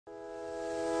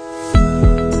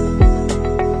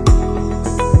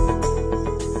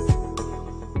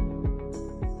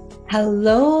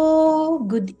Hello,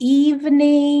 good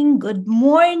evening, good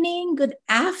morning, good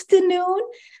afternoon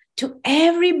to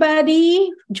everybody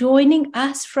joining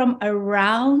us from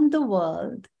around the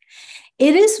world.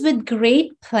 It is with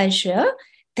great pleasure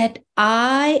that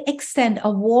I extend a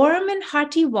warm and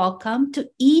hearty welcome to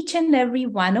each and every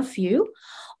one of you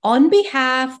on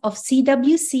behalf of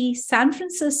CWC San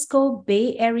Francisco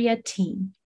Bay Area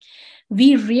team.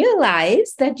 We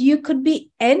realize that you could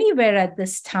be anywhere at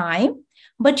this time,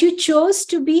 but you chose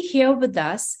to be here with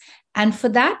us, and for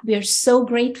that, we are so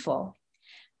grateful.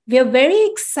 We are very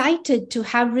excited to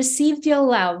have received your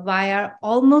love via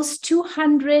almost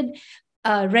 200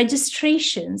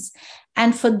 registrations.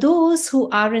 And for those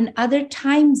who are in other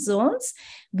time zones,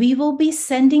 we will be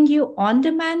sending you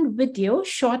on-demand video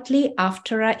shortly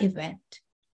after our event.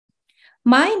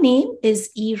 My name is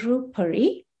Iru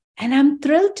Puri, and I'm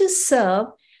thrilled to serve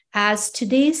as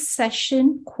today's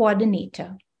session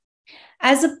coordinator.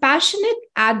 As a passionate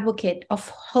advocate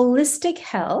of holistic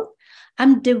health,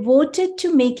 I'm devoted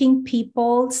to making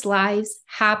people's lives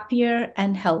happier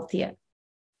and healthier.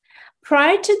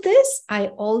 Prior to this, I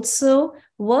also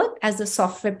worked as a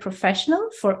software professional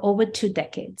for over 2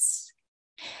 decades.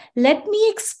 Let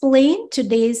me explain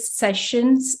today's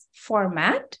session's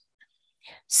format.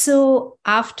 So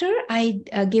after I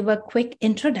give a quick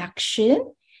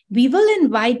introduction, we will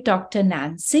invite Dr.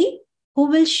 Nancy, who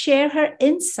will share her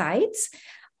insights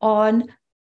on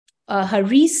her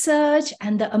research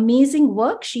and the amazing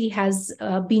work she has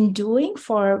been doing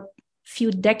for a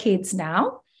few decades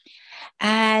now.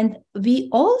 And we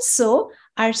also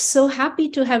are so happy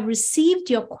to have received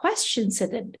your questions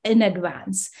in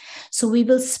advance. So we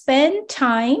will spend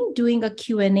time doing a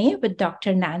Q&A with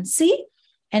Dr. Nancy.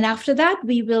 And after that,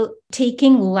 we will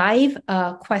taking live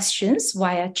questions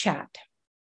via chat.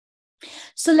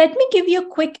 So let me give you a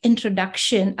quick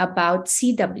introduction about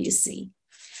CWC.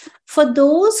 For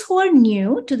those who are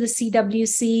new to the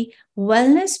CWC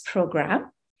Wellness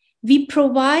Program, we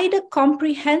provide a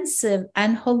comprehensive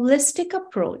and holistic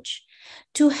approach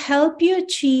to help you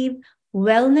achieve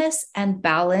wellness and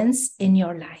balance in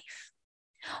your life.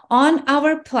 On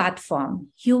our platform,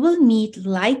 you will meet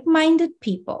like-minded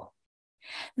people.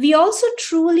 We also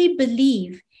truly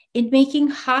believe in making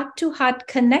heart-to-heart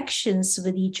connections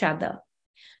with each other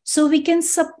so we can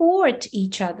support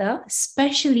each other,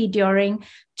 especially during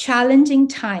challenging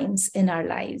times in our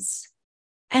lives.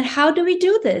 And how do we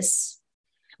do this?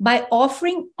 By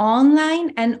offering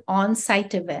online and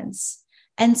on-site events.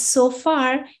 And so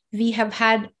far, we have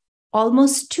had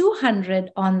almost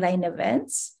 200 online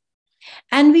events.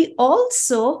 And we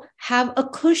also have a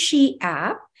Cushy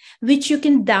app, which you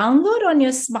can download on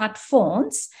your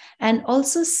smartphones and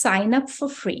also sign up for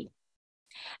free.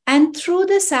 And through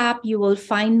this app, you will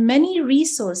find many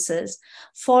resources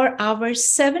for our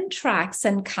 7 tracks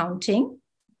and counting.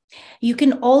 You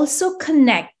can also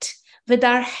connect with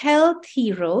our health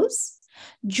heroes,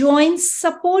 join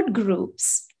support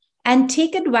groups, and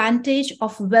take advantage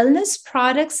of wellness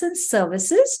products and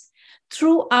services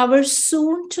through our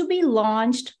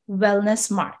soon-to-be-launched Wellness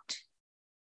Mart.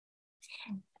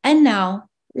 And now,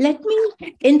 let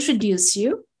me introduce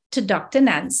you to Dr.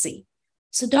 Nancy.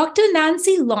 So Dr.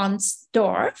 Nancy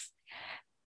Lonsdorf,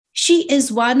 she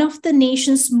is one of the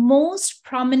nation's most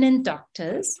prominent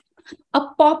doctors, a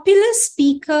popular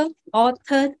speaker,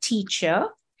 author, teacher,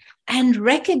 and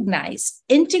recognized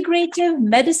integrative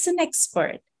medicine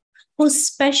expert who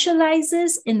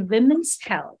specializes in women's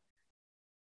health.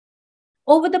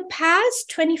 Over the past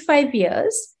 25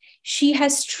 years, she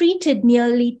has treated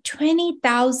nearly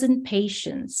 20,000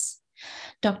 patients.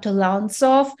 Dr.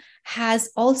 Lonsdorf has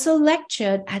also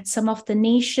lectured at some of the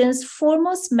nation's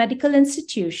foremost medical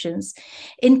institutions,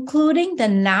 including the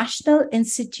National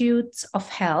Institutes of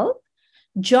Health,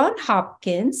 Johns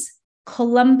Hopkins,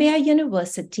 Columbia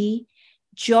University,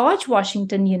 George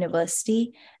Washington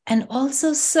University, and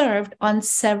also served on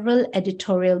several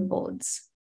editorial boards.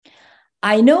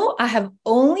 I know I have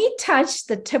only touched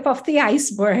the tip of the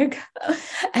iceberg,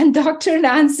 and Dr.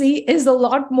 Nancy is a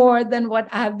lot more than what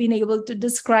I have been able to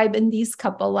describe in these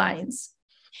couple lines.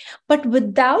 But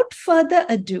without further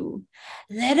ado,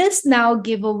 let us now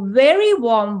give a very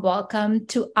warm welcome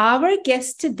to our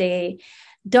guest today,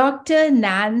 Dr.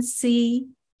 Nancy,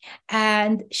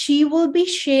 and she will be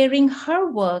sharing her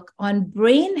work on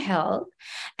brain health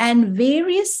and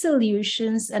various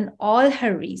solutions and all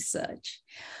her research.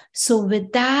 So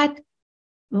with that,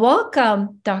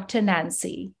 welcome, Dr.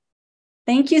 Nancy.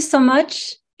 Thank you so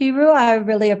much, Iru. I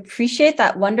really appreciate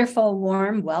that wonderful,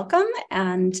 warm welcome.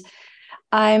 And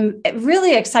I'm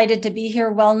really excited to be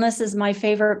here. Wellness is my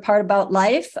favorite part about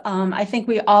life. I think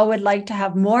we all would like to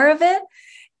have more of it.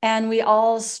 And we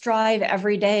all strive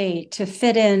every day to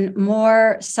fit in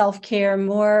more self-care,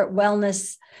 more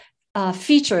wellness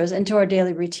features into our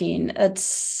daily routine.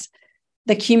 It's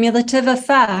the cumulative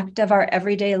effect of our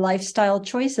everyday lifestyle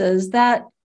choices that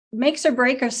makes or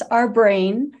breaks us, our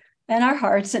brain and our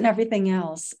hearts and everything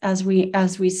else, as we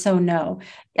so know.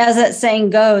 As that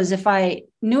saying goes, if I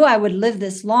knew I would live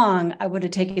this long, I would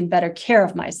have taken better care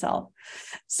of myself.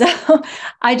 So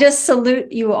I just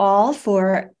salute you all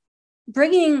for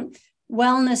bringing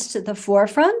wellness to the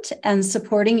forefront and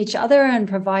supporting each other and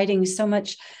providing so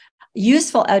much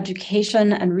useful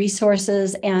education and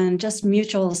resources and just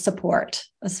mutual support.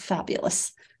 It's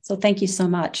fabulous. So thank you so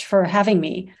much for having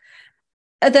me.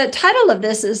 The title of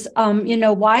this is,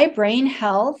 why brain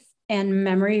health and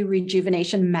memory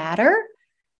rejuvenation matter.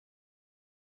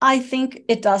 I think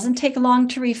it doesn't take long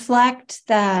to reflect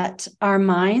that our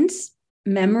minds,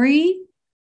 memory,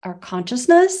 our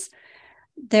consciousness,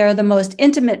 they're the most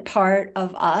intimate part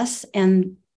of us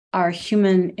and our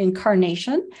human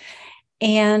incarnation,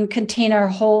 and contain our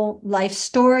whole life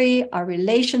story, our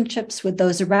relationships with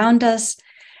those around us.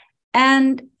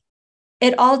 And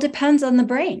it all depends on the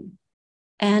brain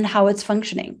and how it's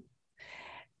functioning.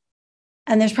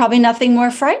 And there's probably nothing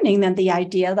more frightening than the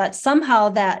idea that somehow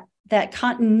that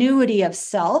continuity of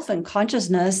self and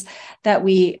consciousness that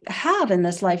we have in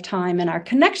this lifetime and our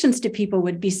connections to people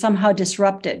would be somehow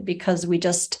disrupted because we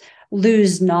just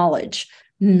lose knowledge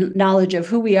of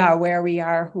who we are, where we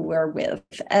are, who we're with.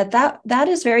 That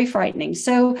is very frightening.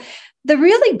 So the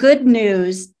really good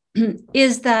news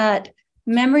is that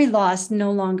memory loss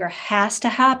no longer has to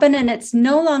happen, and it's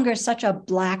no longer such a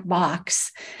black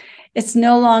box. It's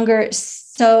no longer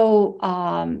so,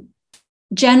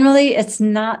 generally, it's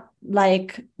not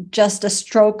like just a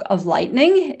stroke of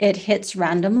lightning. It hits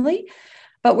randomly,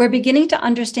 but we're beginning to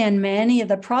understand many of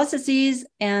the processes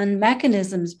and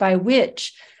mechanisms by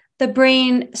which the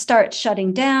brain starts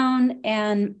shutting down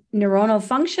and neuronal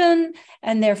function,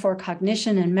 and therefore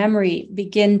cognition and memory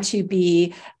begin to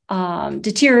be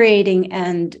deteriorating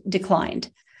and declined.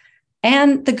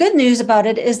 And the good news about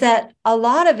it is that a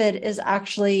lot of it is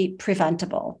actually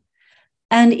preventable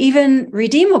and even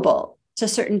redeemable to a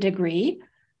certain degree.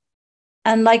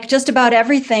 And like just about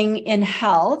everything in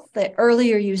health, the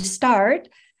earlier you start,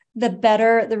 the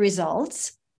better the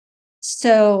results.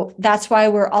 So that's why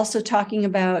we're also talking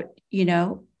about,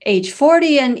 age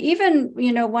 40. And even,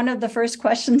 one of the first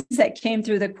questions that came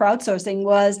through the crowdsourcing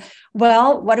was,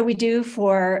 well, what do we do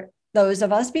for those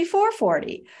of us before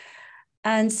 40?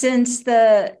 And since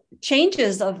the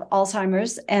changes of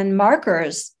Alzheimer's and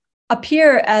markers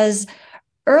appear as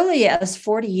early as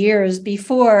 40 years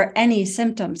before any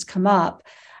symptoms come up,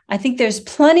 I think there's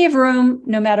plenty of room,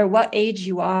 no matter what age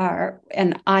you are,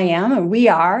 and I am, and we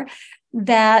are,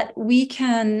 that we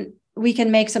can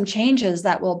make some changes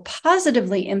that will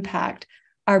positively impact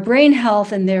our brain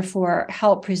health and therefore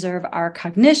help preserve our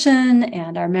cognition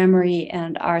and our memory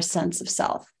and our sense of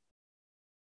self.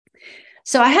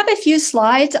 So I have a few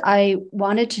slides I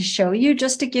wanted to show you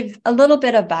just to give a little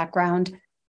bit of background.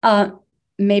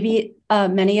 Maybe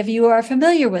many of you are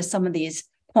familiar with some of these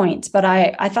points, but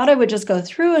I thought I would just go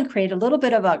through and create a little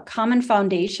bit of a common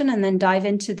foundation and then dive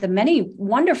into the many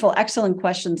wonderful, excellent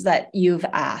questions that you've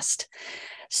asked.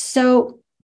 So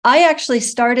I actually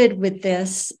started with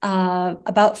this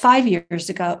about 5 years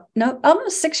ago, no,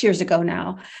 almost 6 years ago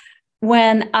now,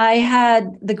 when I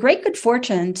had the great good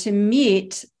fortune to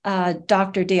meet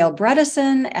Dr. Dale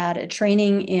Bredesen at a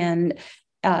training in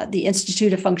the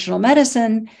Institute of Functional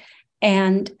Medicine.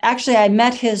 And actually, I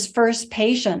met his first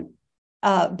patient,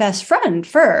 best friend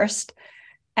first.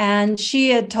 And she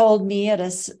had told me at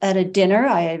a dinner,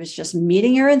 I was just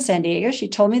meeting her in San Diego. She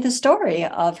told me the story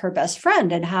of her best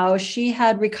friend and how she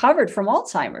had recovered from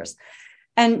Alzheimer's.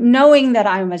 And knowing that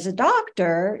I was a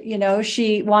doctor,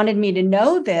 she wanted me to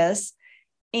know this,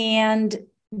 and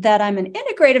that I'm an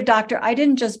integrative doctor. I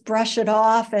didn't just brush it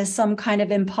off as some kind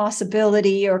of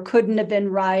impossibility or couldn't have been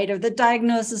right or the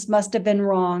diagnosis must have been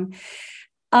wrong.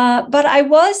 But I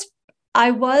was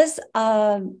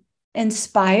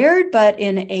inspired, but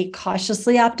in a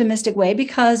cautiously optimistic way,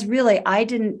 because really I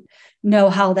didn't know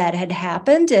how that had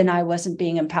happened and I wasn't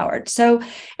being empowered. So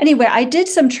anyway, I did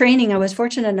some training. I was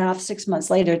fortunate enough 6 months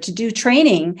later to do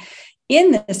training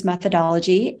in this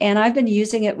methodology, and I've been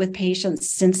using it with patients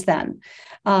since then.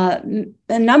 A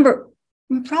number,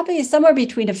 probably somewhere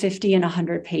between 50 and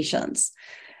 100 patients.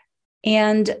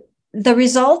 And the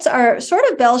results are sort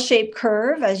of bell-shaped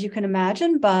curve, as you can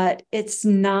imagine, but it's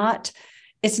not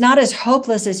as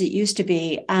hopeless as it used to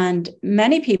be. And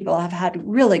many people have had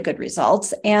really good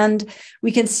results. And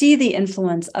we can see the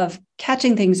influence of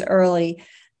catching things early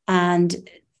and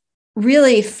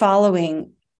really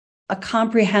following a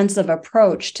comprehensive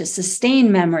approach to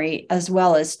sustain memory as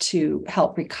well as to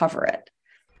help recover it.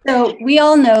 So we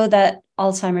all know that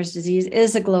Alzheimer's disease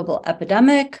is a global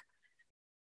epidemic.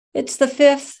 It's the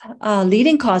fifth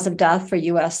leading cause of death for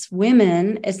US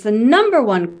women. It's the number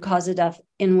one cause of death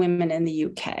in women in the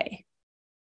UK.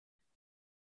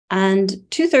 And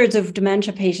 2/3 of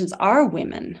dementia patients are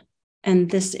women. And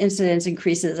this incidence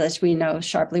increases, as we know,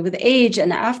 sharply with age.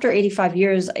 And after 85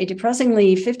 years, a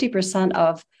depressingly 50%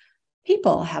 of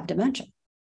people have dementia.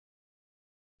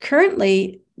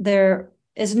 Currently, there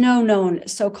is no known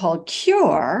so-called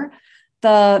cure.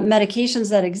 The medications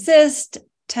that exist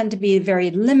tend to be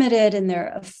very limited in their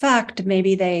effect.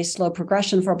 Maybe they slow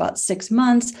progression for about 6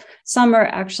 months. Some are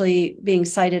actually being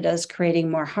cited as creating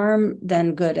more harm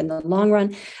than good in the long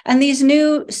run. And these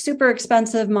new super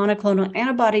expensive monoclonal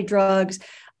antibody drugs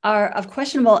are of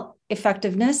questionable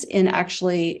effectiveness in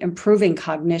actually improving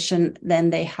cognition. Then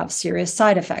they have serious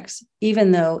side effects,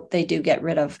 even though they do get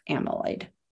rid of amyloid.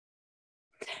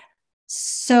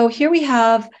 So here we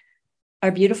have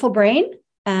our beautiful brain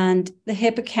and the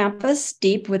hippocampus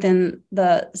deep within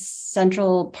the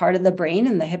central part of the brain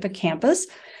in the hippocampus.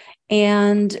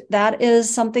 And that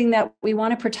is something that we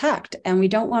want to protect, and we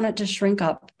don't want it to shrink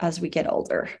up as we get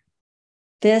older.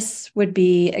 This would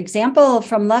be example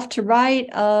from left to right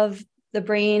of the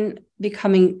brain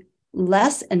becoming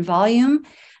less in volume.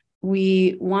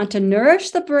 We want to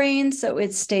nourish the brain so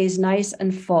it stays nice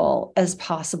and full as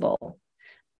possible.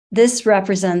 This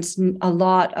represents a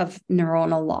lot of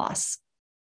neuronal loss.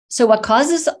 So what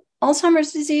causes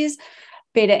Alzheimer's disease?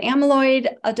 Beta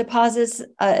amyloid deposits,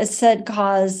 is said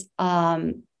cause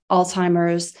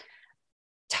Alzheimer's.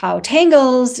 Tau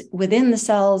tangles within the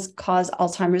cells cause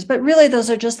Alzheimer's, but really those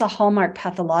are just the hallmark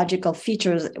pathological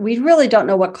features. We really don't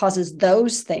know what causes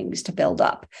those things to build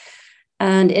up.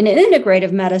 And in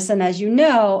integrative medicine, as you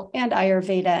know, and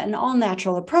Ayurveda and all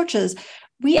natural approaches,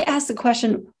 we ask the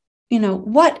question,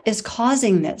 what is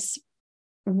causing this?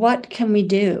 What can we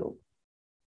do?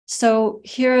 So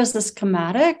here is the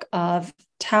schematic of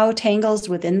tau tangles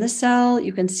within the cell.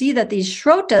 You can see that these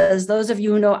shrotas, those of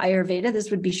you who know Ayurveda,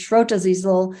 this would be shrotas,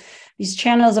 these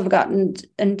channels have gotten,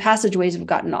 and passageways have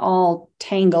gotten all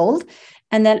tangled.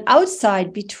 And then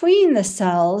outside between the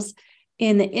cells,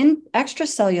 in the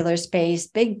extracellular space,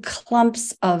 big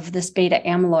clumps of this beta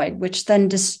amyloid, which then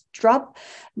disrupt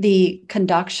the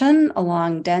conduction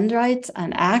along dendrites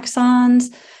and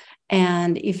axons,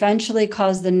 and eventually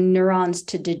cause the neurons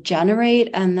to degenerate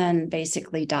and then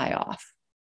basically die off.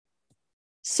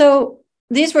 So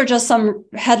these were just some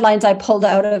headlines I pulled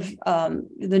out of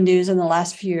the news in the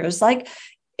last few years, like,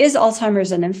 is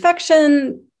Alzheimer's an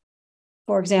infection?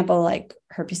 For example, like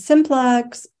herpes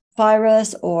simplex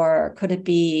virus, or could it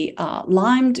be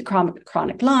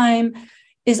chronic Lyme?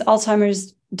 Is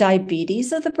Alzheimer's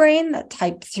diabetes of the brain? That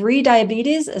type 3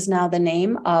 diabetes is now the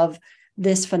name of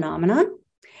this phenomenon.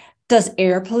 Does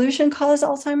air pollution cause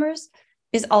Alzheimer's?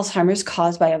 Is Alzheimer's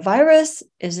caused by a virus?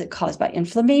 Is it caused by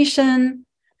inflammation?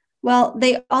 Well,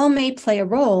 they all may play a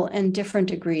role in different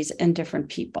degrees in different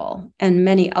people, and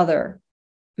many other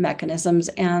mechanisms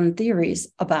and theories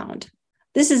abound.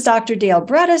 This is Dr. Dale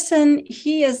Bredesen.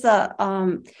 He is the,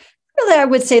 really, I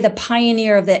would say, the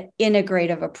pioneer of the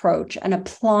integrative approach and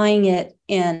applying it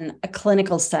in a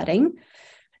clinical setting.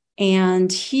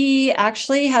 And he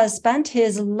actually has spent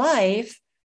his life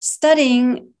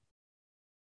studying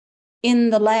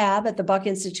in the lab at the Buck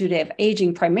Institute of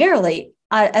Aging, primarily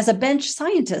as a bench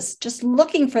scientist, just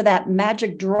looking for that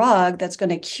magic drug that's going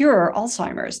to cure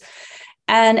Alzheimer's.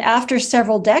 And after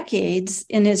several decades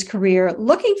in his career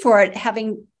looking for it,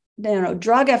 having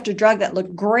drug after drug that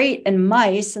looked great in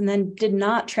mice and then did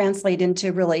not translate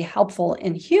into really helpful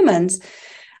in humans,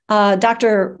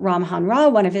 Dr. Ramhan Rao,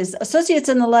 one of his associates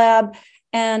in the lab,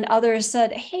 and others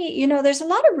said, hey, there's a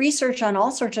lot of research on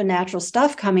all sorts of natural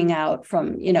stuff coming out,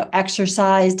 from,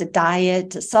 exercise to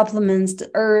diet to supplements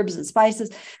to herbs and spices.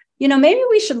 Maybe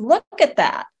we should look at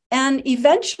that. And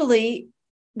eventually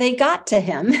they got to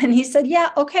him and he said,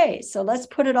 yeah, okay, so let's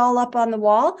put it all up on the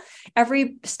wall.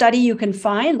 Every study you can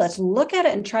find, let's look at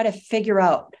it and try to figure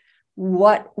out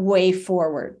what way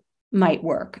forward might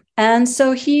work. And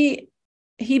so he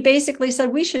basically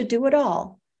said, we should do it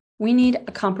all. We need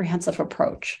a comprehensive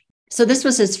approach. So this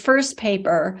was his first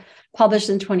paper, published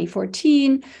in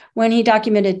 2014, when he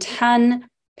documented 10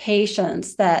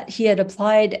 patients that he had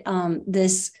applied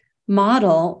this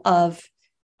model of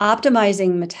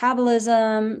optimizing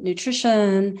metabolism,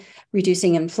 nutrition,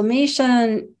 reducing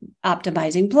inflammation,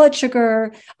 optimizing blood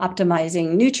sugar,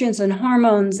 optimizing nutrients and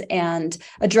hormones, and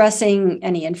addressing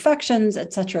any infections,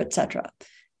 et cetera, et cetera.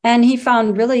 And he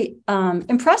found really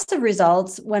impressive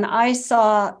results. When I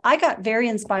got very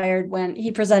inspired when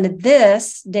he presented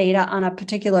this data on a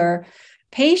particular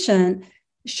patient,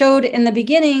 showed in the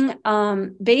beginning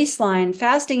baseline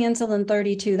fasting insulin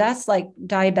 32, that's like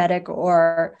diabetic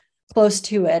or close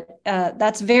to it.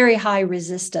 That's very high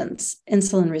resistance,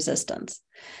 insulin resistance.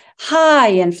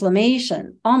 High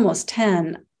inflammation, almost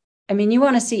 10. I mean, you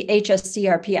want to see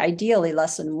HSCRP ideally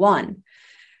less than 1.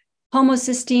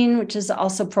 Homocysteine, which is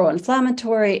also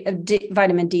pro-inflammatory,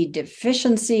 vitamin D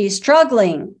deficiency,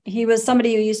 struggling. He was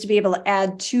somebody who used to be able to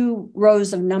add 2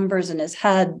 rows of numbers in his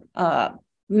head,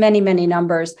 many, many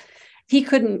numbers. He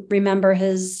couldn't remember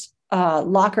his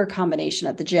locker combination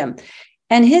at the gym.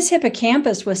 And his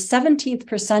hippocampus was 17th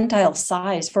percentile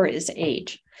size for his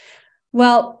age.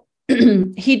 Well,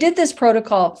 he did this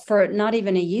protocol for not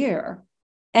even a year,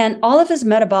 and all of his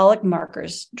metabolic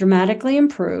markers dramatically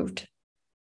improved.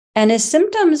 And his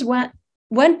symptoms went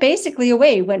basically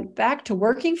away, went back to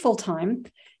working full time.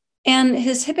 And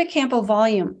his hippocampal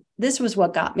volume, this was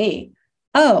what got me.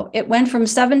 Oh, it went from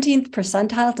 17th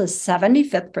percentile to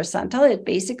 75th percentile. It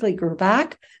basically grew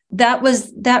back. That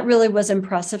really was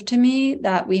impressive to me,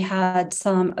 that we had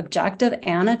some objective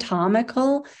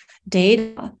anatomical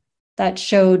data that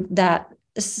showed that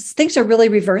things are really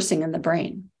reversing in the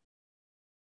brain.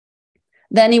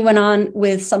 Then he went on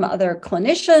with some other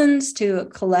clinicians to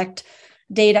collect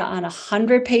data on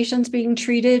 100 patients being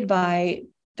treated by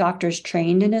doctors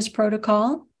trained in his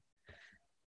protocol.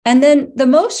 And then the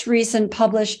most recent,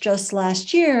 published just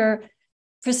last year,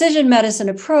 Precision Medicine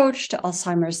Approach to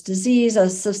Alzheimer's Disease, a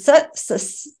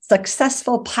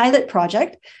successful pilot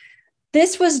project.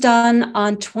 This was done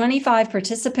on 25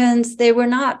 participants. They were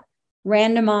not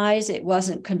randomized. It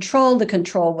wasn't controlled. The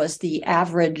control was the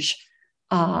average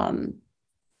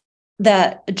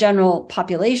that a general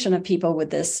population of people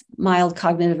with this mild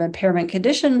cognitive impairment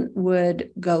condition would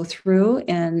go through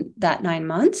in that 9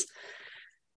 months.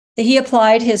 He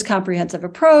applied his comprehensive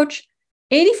approach.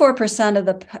 84% of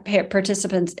the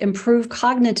participants improved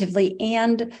cognitively,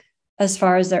 and as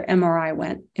far as their MRI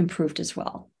went, improved as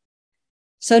well.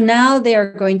 So now they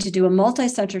are going to do a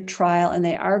multi-center trial, and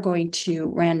they are going to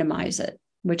randomize it,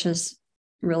 which is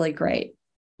really great.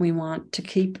 We want to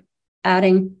keep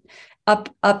upping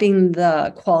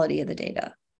the quality of the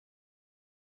data.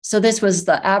 So this was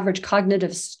the average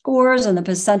cognitive scores and the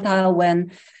percentile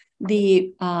when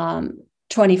the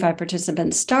 25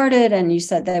 participants started, and you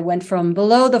said they went from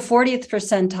below the 40th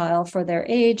percentile for their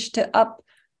age to up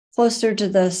closer to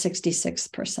the 66th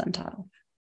percentile.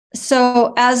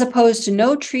 So as opposed to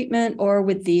no treatment or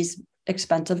with these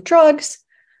expensive drugs,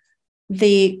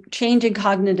 the change in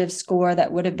cognitive score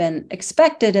that would have been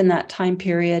expected in that time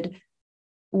period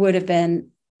would have been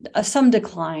some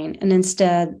decline, and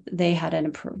instead they had an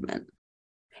improvement.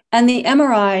 And the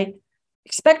MRI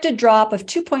expected drop of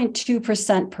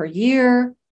 2.2% per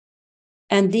year.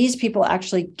 And these people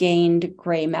actually gained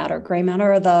gray matter. Gray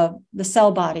matter are the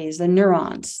cell bodies, the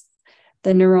neurons,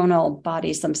 the neuronal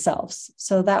bodies themselves.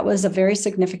 So that was a very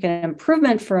significant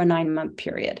improvement for a 9-month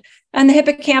period. And the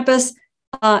hippocampus,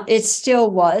 it still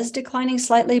was declining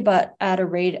slightly, but at a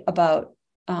rate about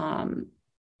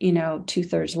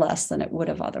 2/3 less than it would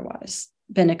have otherwise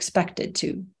been expected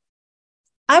to.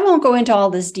 I won't go into all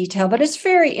this detail, but it's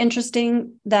very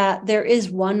interesting that there is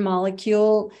one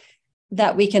molecule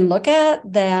that we can look at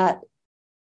that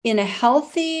in a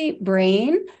healthy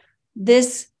brain,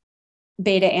 this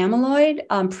beta amyloid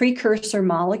precursor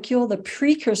molecule, the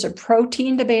precursor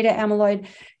protein to beta amyloid,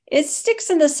 it sticks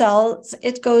in the cells.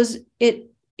 It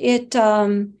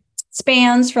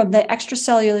spans from the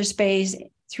extracellular space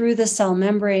through the cell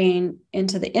membrane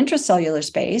into the intracellular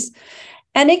space.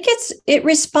 And it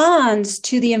responds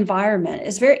to the environment.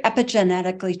 It's very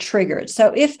epigenetically triggered.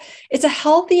 So if it's a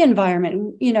healthy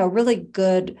environment, really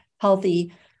good,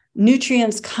 healthy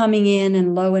nutrients coming in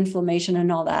and low inflammation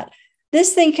and all that,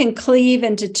 this thing can cleave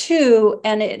into 2,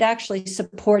 and it actually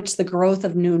supports the growth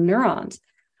of new neurons.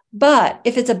 But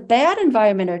if it's a bad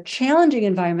environment or challenging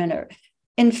environment or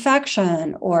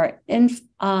infection or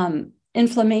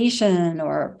inflammation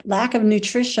or lack of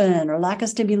nutrition or lack of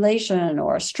stimulation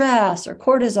or stress or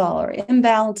cortisol or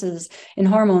imbalances in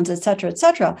hormones, et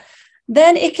cetera,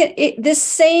 then this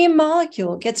same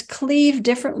molecule gets cleaved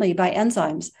differently by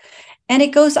enzymes. And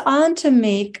it goes on to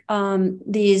make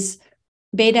these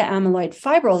beta amyloid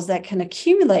fibrils that can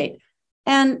accumulate.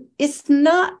 And it's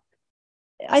not,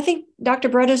 I think Dr.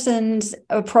 Bredeson's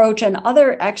approach and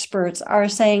other experts are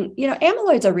saying,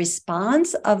 amyloid's a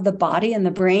response of the body and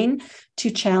the brain to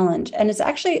challenge. And it's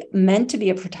actually meant to be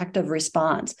a protective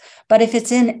response. But if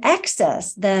it's in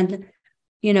excess, then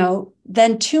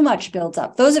then too much builds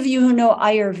up. Those of you who know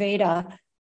Ayurveda,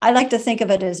 I like to think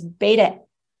of it as beta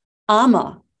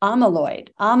amyloid.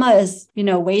 Ama is,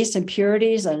 waste,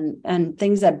 impurities and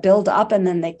things that build up and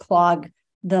then they clog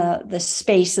the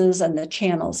spaces and the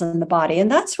channels in the body.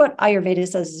 And that's what Ayurveda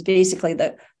says is basically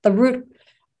the root,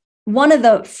 one of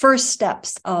the first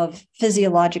steps of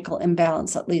physiological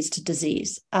imbalance that leads to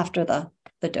disease after the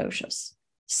doshas.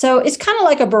 So it's kind of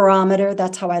like a barometer.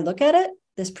 That's how I look at it.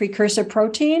 This precursor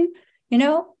protein,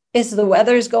 is the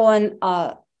weather's going,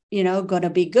 going to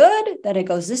be good, then it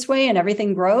goes this way and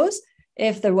everything grows.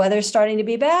 If the weather's starting to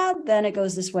be bad, then it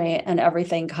goes this way and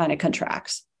everything kind of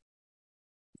contracts.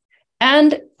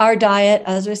 And our diet,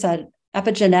 as we said,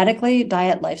 epigenetically,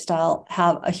 diet, lifestyle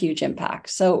have a huge impact.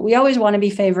 So we always want to be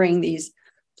favoring these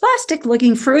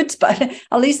plastic-looking fruits, but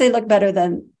at least they look better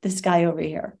than this guy over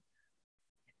here.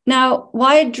 Now,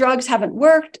 why drugs haven't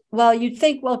worked? Well, you'd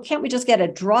think, can't we just get a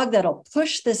drug that'll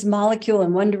push this molecule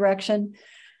in one direction,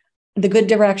 the good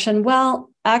direction?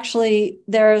 Well, actually,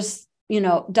 there's,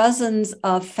 dozens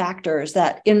of factors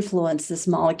that influence this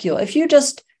molecule. If you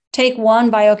just take one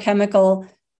biochemical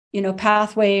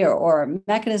pathway or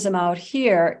mechanism out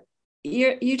here,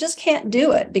 you just can't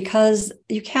do it because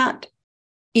you can't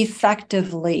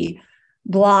effectively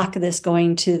block this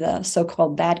going to the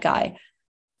so-called bad guy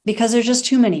because there's just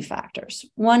too many factors.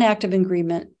 One active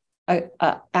ingredient or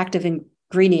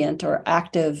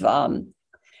active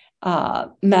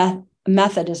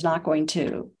method is not going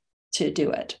to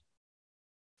do it.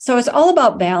 So it's all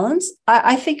about balance.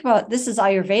 I think about, this is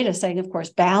Ayurveda saying, of course,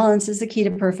 balance is the key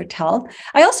to perfect health.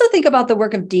 I also think about the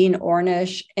work of Dean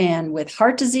Ornish and with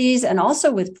heart disease and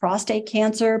also with prostate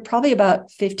cancer. Probably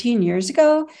about 15 years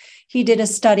ago, he did a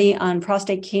study on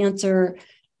prostate cancer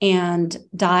and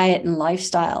diet and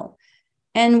lifestyle.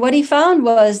 And what he found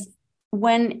was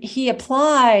when he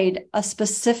applied a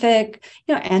specific,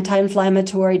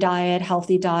 anti-inflammatory diet,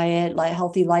 healthy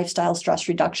lifestyle, stress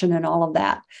reduction, and all of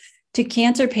that, to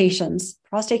cancer patients,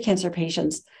 prostate cancer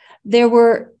patients, there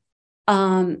were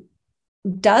dozens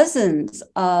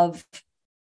of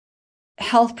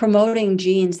health promoting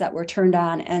genes that were turned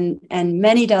on and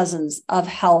many dozens of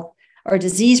health or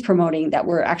disease promoting that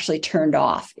were actually turned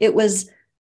off. It was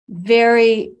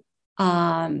very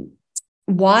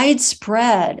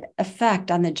widespread effect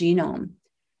on the genome.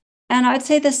 And I'd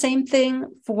say the same thing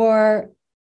for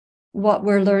what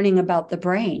we're learning about the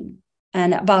brain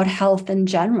and about health in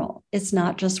general. It's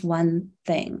not just one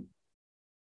thing.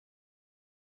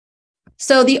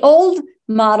 So the old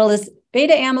model is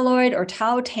beta amyloid or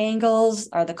tau tangles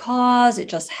are the cause. It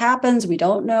just happens. We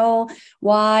don't know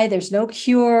why. There's no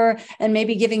cure. And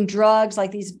maybe giving drugs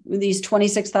like these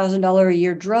 $26,000 a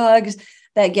year drugs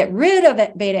that get rid of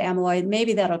beta amyloid,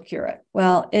 maybe that'll cure it.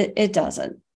 Well, it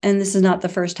doesn't. And this is not the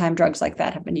first time drugs like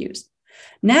that have been used.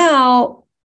 Now,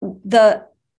 the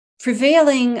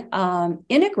prevailing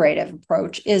integrative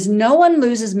approach is no one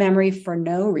loses memory for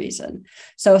no reason.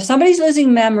 So if somebody's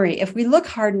losing memory, if we look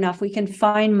hard enough, we can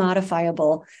find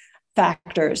modifiable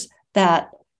factors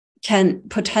that can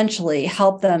potentially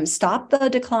help them stop the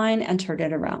decline and turn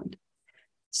it around.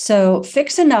 So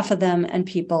fix enough of them and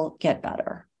people get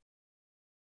better.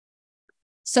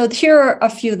 So here are a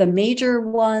few of the major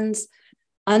ones,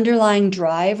 underlying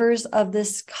drivers of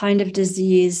this kind of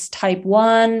disease. Type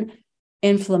 1,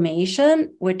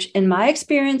 inflammation, which in my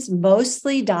experience,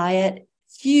 mostly diet,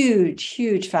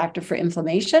 huge factor for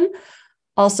inflammation.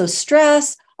 Also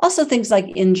stress, also things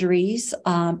like injuries,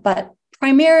 but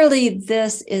primarily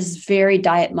this is very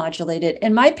diet modulated.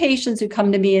 And my patients who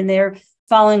come to me and they're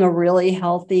following a really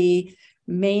healthy,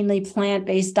 mainly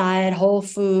plant-based diet, whole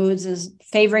foods, is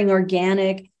favoring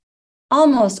organic,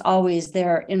 almost always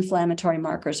their inflammatory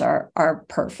markers are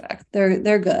perfect.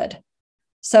 They're good.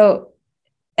 So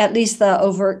at least the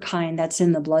overt kind that's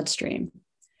in the bloodstream.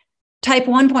 Type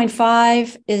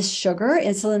 1.5 is sugar,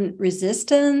 insulin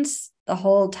resistance, the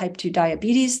whole type 2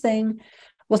 diabetes thing.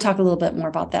 We'll talk a little bit more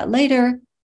about that later.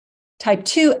 Type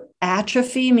 2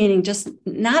 atrophy, meaning just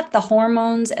not the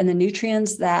hormones and the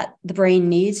nutrients that the brain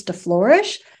needs to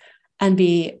flourish and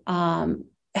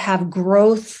have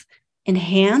growth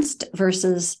enhanced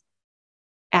versus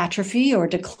atrophy or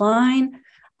decline.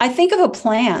 I think of a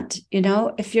plant,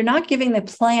 if you're not giving the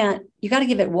plant, you got to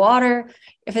give it water.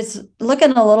 If it's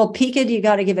looking a little peaked, you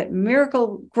got to give it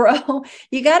Miracle Grow.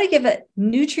 You got to give it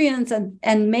nutrients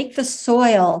and make the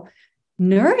soil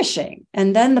nourishing.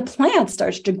 And then the plant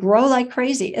starts to grow like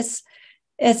crazy.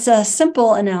 It's a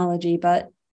simple analogy,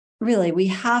 but really we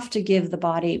have to give the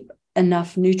body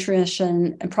enough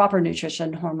nutrition and proper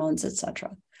nutrition, hormones,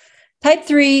 etc. Type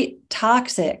 3,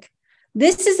 toxic.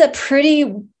 This is a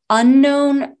pretty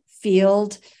unknown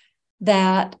field.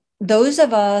 that those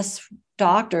of us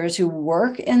doctors who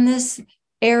work in this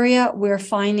area, we're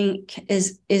finding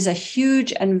is a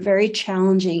huge and very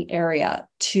challenging area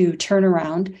to turn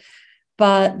around.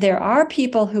 But there are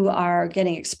people who are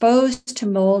getting exposed to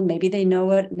mold. Maybe they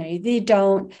know it, maybe they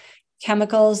don't.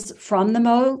 Chemicals from the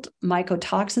mold,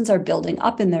 mycotoxins, are building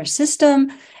up in their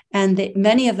system, and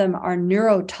many of them are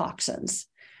neurotoxins.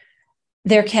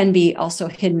 There can be also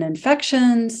hidden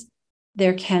infections.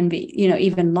 There can be,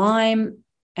 even Lyme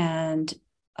and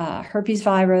herpes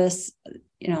virus.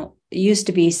 It used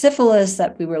to be syphilis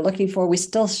that we were looking for. We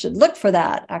still should look for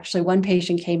that. Actually, one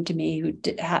patient came to me who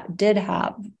did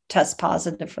have test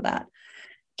positive for that.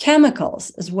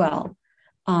 Chemicals as well.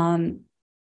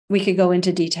 We could go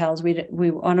into details.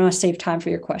 We want to save time for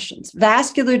your questions.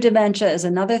 Vascular dementia is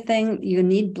another thing. You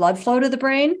need blood flow to the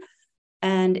brain.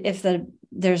 And if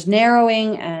there's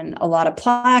narrowing and a lot of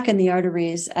plaque in the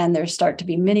arteries, and there start to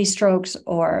be mini strokes,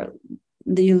 or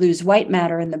you lose white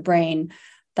matter in the brain,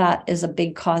 that is a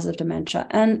big cause of dementia.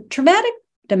 And traumatic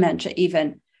dementia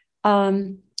even,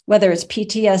 whether it's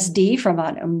PTSD from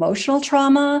an emotional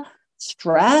trauma,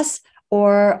 stress,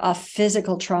 or a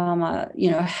physical trauma,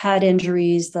 head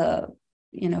injuries, the,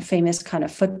 famous kind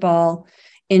of football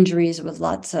injuries with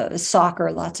lots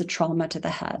of trauma to the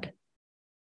head.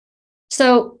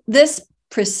 So this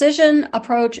precision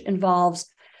approach involves,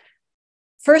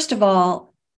 first of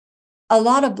all, a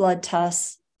lot of blood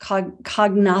tests,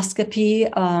 cognoscopy.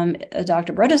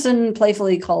 Dr. Bredesen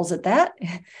playfully calls it that.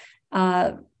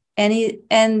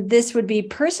 And this would be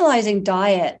personalizing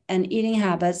diet and eating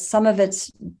habits. Some of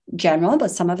it's general,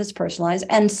 but some of it's personalized,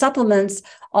 and supplements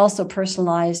also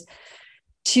personalized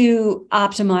to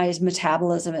optimize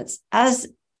metabolism. It's as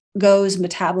goes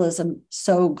metabolism,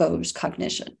 so goes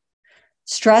cognition.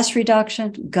 Stress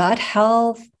reduction, gut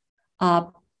health,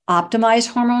 optimize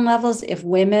hormone levels. If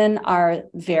women are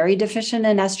very deficient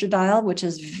in estradiol, which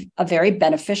is a very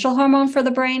beneficial hormone for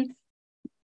the brain,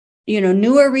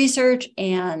 newer research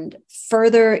and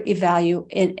further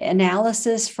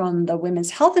analysis from the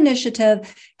Women's Health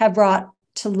Initiative have brought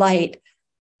to light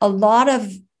a lot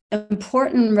of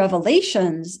important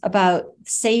revelations about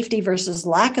safety versus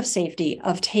lack of safety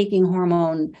of taking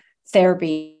hormone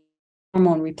therapy,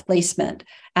 hormone replacement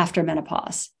after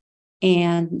menopause.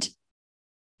 And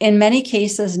in many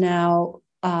cases now,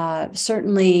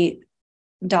 certainly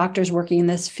doctors working in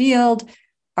this field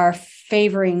are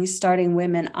favoring starting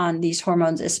women on these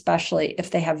hormones, especially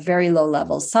if they have very low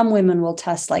levels. Some women will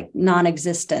test like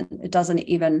non-existent. It doesn't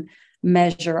even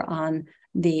measure on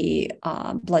the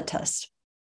blood test.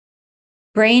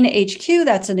 Brain HQ,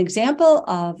 that's an example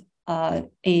of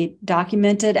a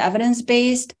documented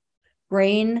evidence-based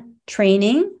brain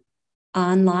training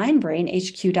online,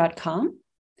 brainhq.com.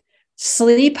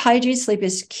 Sleep hygiene, sleep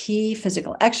is key.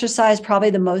 Physical exercise, probably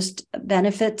the most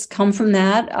benefits come from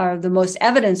that, or the most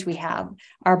evidence we have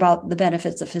are about the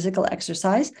benefits of physical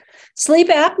exercise. Sleep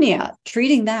apnea,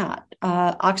 treating that.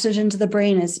 Oxygen to the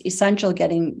brain is essential,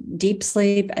 getting deep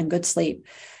sleep and good sleep.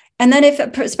 And then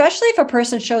especially if a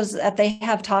person shows that they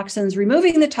have toxins,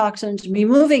 removing the toxins,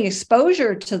 removing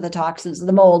exposure to the toxins,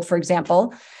 the mold, for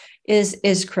example,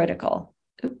 is critical.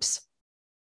 Oops.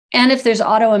 And if there's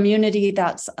autoimmunity,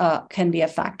 that's can be a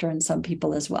factor in some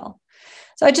people as well.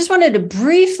 So I just wanted to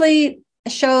briefly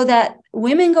show that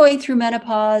women going through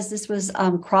menopause, this was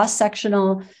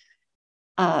cross-sectional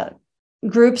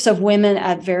groups of women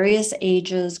at various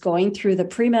ages going through the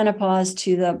premenopause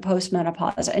to the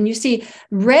postmenopause. And you see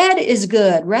red is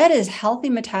good. Red is healthy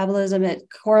metabolism. It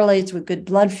correlates with good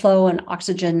blood flow and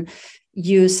oxygen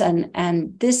use,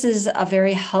 and this is a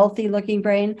very healthy looking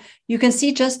brain. You can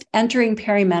see just entering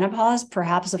perimenopause,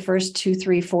 perhaps the first 2,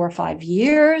 3, 4, 5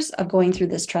 years of going through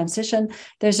this transition,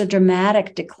 there's a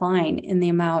dramatic decline in the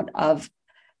amount of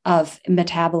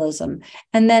metabolism.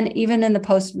 And then even in the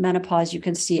postmenopause, you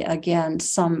can see again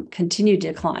some continued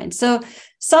decline. So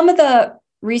some of the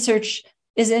research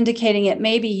is indicating it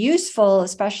may be useful,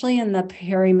 especially in the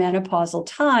perimenopausal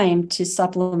time, to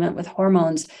supplement with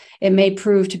hormones. It may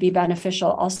prove to be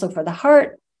beneficial also for the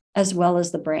heart as well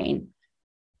as the brain.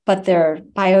 But they're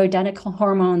bioidentical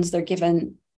hormones. They're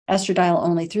given estradiol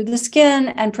only through the skin,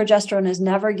 and progesterone is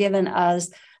never given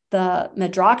as the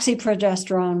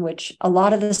medroxyprogesterone, which a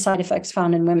lot of the side effects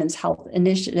found in Women's Health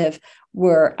Initiative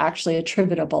were actually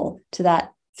attributable to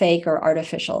that fake or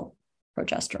artificial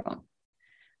progesterone.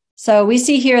 So we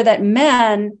see here that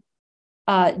men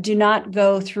do not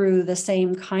go through the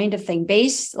same kind of thing.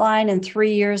 Baseline and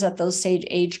 3 years at those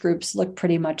age groups look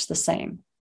pretty much the same.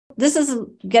 This is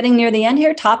getting near the end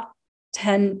here. Top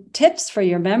 10 tips for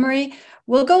your memory.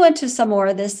 We'll go into some more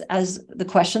of this as the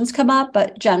questions come up,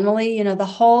 but generally, the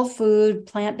whole food,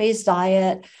 plant-based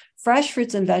diet, fresh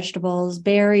fruits and vegetables,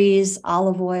 berries,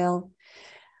 olive oil.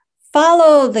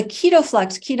 Follow the keto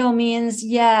flex. Keto means,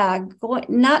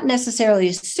 not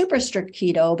necessarily super strict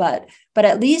keto, but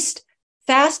at least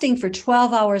fasting for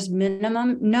 12 hours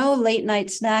minimum, no late night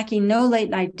snacking, no late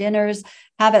night dinners,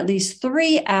 have at least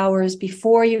 3 hours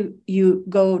before you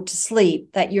go to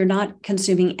sleep that you're not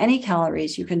consuming any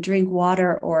calories. You can drink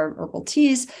water or herbal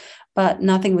teas, but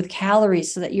nothing with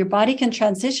calories, so that your body can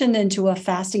transition into a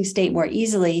fasting state more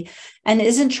easily and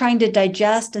isn't trying to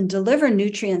digest and deliver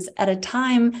nutrients at a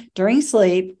time during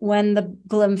sleep when the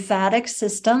lymphatic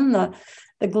system, the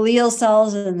glial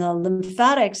cells and the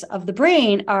lymphatics of the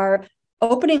brain are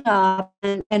opening up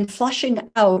and flushing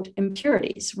out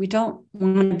impurities. We don't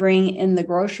want to bring in the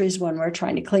groceries when we're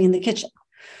trying to clean the kitchen.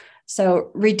 So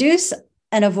reduce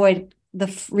and avoid the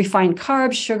refined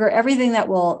carbs, sugar, everything that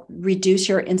will reduce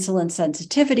your insulin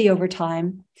sensitivity over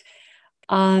time.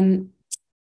 Fast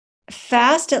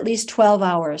at least 12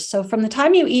 hours. So from the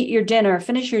time you eat your dinner,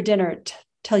 finish your dinner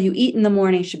till you eat in the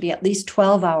morning should be at least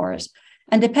 12 hours.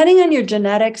 And depending on your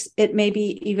genetics, it may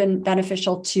be even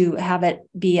beneficial to have it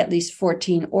be at least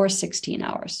 14 or 16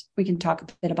 hours. We can talk a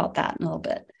bit about that in a little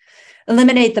bit.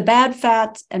 Eliminate the bad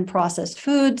fats and processed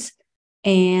foods.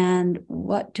 And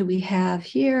what do we have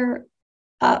here?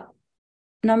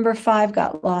 Number 5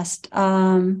 got lost.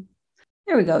 There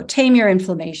we go. Tame your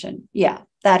inflammation. Yeah,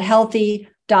 that healthy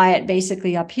diet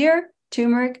basically up here.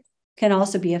 Turmeric can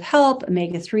also be of help.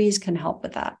 Omega-3s can help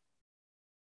with that.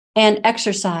 And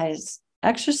exercise.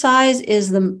 Exercise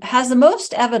has the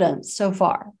most evidence so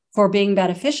far for being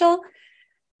beneficial.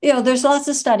 There's lots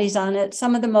of studies on it.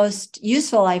 Some of the most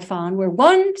useful I found were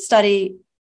one study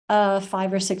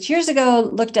 5 or 6 years ago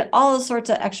looked at all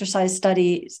sorts of exercise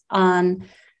studies on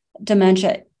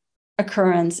dementia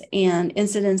occurrence and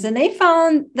incidence, and they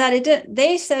found that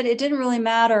they said it didn't really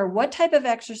matter what type of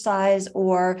exercise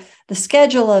or the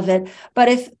schedule of it, but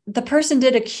if the person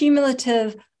did a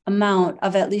cumulative amount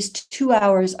of at least 2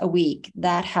 hours a week,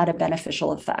 that had a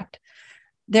beneficial effect.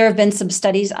 There have been some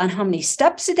studies on how many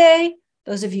steps a day.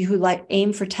 Those of you who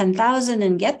aim for 10,000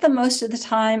 and get them most of the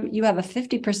time, you have a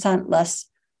 50% less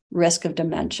risk of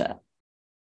dementia.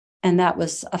 And that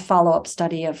was a follow-up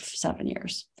study of 7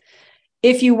 years.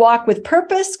 If you walk with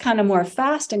purpose, kind of more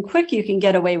fast and quick, you can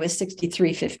get away with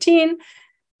 63:15,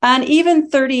 and even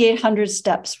 3,800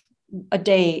 steps a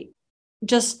day.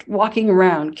 Just walking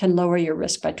around can lower your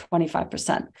risk by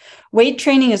 25%. Weight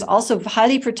training is also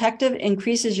highly protective,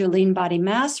 increases your lean body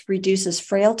mass, reduces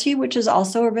frailty, which is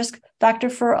also a risk factor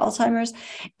for Alzheimer's,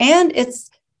 and it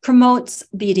promotes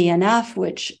BDNF,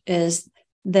 which is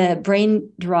the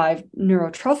brain-derived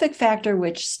neurotrophic factor,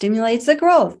 which stimulates the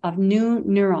growth of new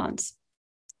neurons,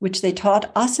 which they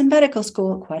taught us in medical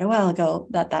school quite a while ago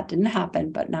that didn't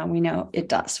happen, but now we know it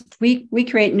does. We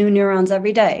create new neurons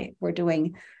every day. We're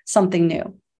doing something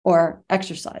new or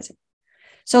exercising.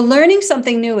 So learning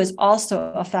something new is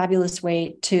also a fabulous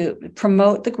way to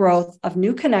promote the growth of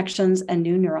new connections and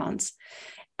new neurons.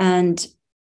 And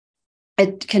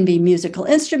it can be a musical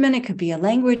instrument, it could be a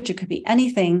language, it could be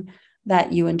anything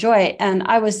that you enjoy. And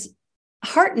I was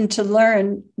heartened to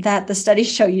learn that the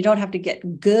studies show you don't have to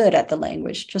get good at the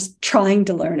language, just trying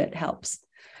to learn it helps.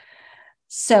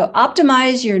 So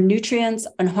optimize your nutrients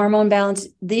and hormone balance.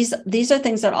 These are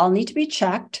things that all need to be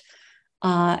checked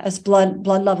as blood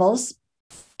levels.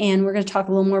 And we're going to talk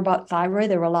a little more about thyroid.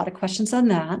 There were a lot of questions on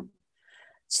that.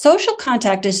 Social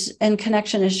contact and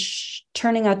connection is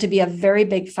turning out to be a very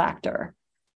big factor.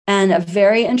 And a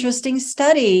very interesting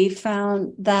study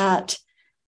found that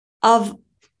of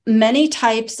many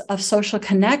types of social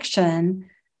connection,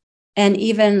 and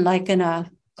even like in a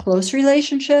close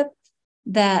relationship,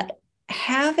 that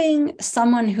having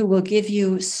someone who will give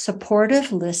you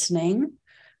supportive listening,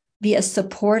 be a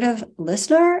supportive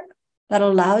listener that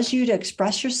allows you to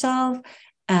express yourself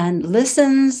and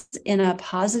listens in a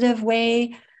positive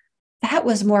way, that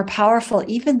was more powerful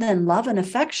even than love and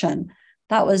affection.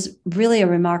 That was really a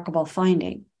remarkable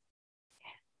finding.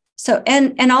 So,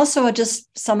 and also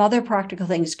just some other practical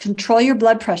things. Control your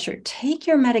blood pressure. Take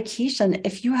your medication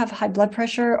if you have high blood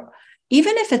pressure,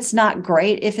 even if it's not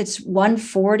great, if it's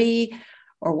 140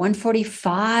 or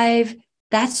 145,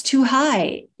 that's too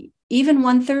high. Even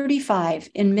 135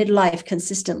 in midlife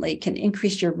consistently can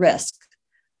increase your risk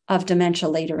of dementia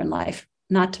later in life,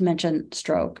 not to mention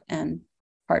stroke and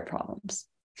heart problems.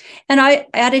 And I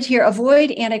added here,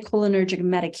 avoid anticholinergic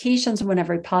medications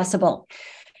whenever possible.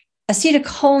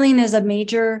 Acetylcholine is a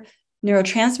major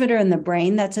neurotransmitter in the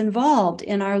brain that's involved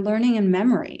in our learning and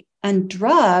memory. And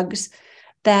drugs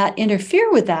that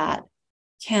interfere with that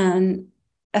can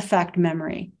affect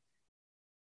memory.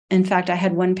 In fact, I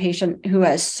had one patient who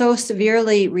was so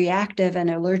severely reactive and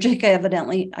allergic,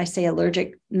 evidently, I say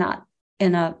allergic, not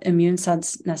in an immune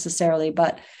sense necessarily,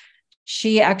 but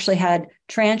she actually had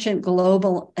transient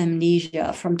global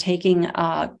amnesia from taking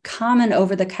a common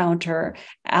over-the-counter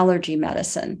allergy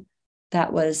medicine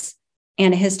that was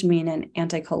antihistamine and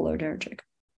anticholinergic.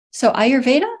 So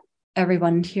Ayurveda,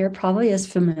 everyone here probably is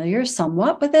familiar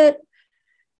somewhat with it,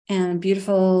 and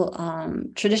beautiful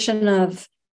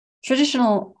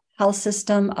traditional health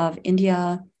system of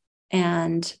India,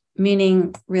 and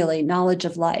meaning really knowledge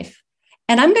of life.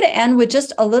 And I'm going to end with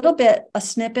just a little bit, a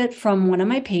snippet from one of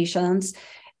my patients.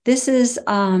 This is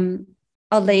a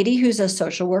lady who's a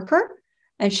social worker,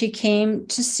 and she came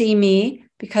to see me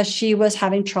because she was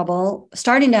starting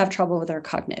to have trouble with her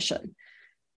cognition.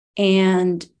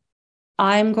 And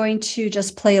I'm going to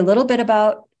just play a little bit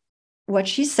about what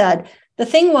she said. The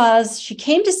thing was, she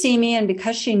came to see me, and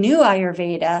because she knew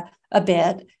Ayurveda a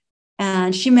bit,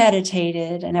 and she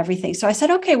meditated and everything. So I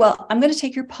said, okay, well, I'm going to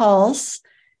take your pulse.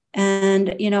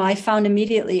 And, I found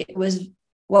immediately it was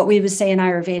what we would say in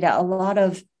Ayurveda, a lot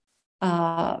of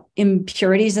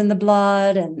impurities in the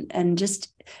blood and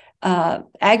just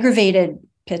aggravated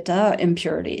pitta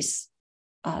impurities,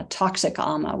 toxic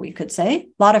ama, we could say,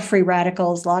 a lot of free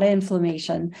radicals, a lot of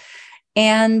inflammation.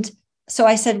 And so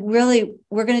I said, really,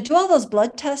 we're going to do all those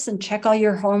blood tests and check all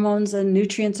your hormones and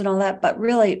nutrients and all that. But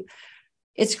really,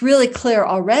 it's really clear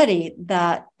already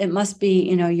that it must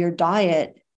be, your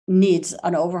diet needs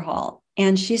an overhaul.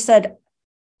 And she said,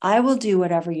 I will do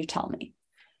whatever you tell me.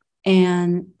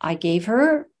 And I gave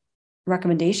her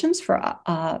recommendations for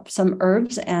some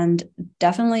herbs and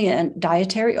definitely a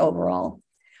dietary overhaul.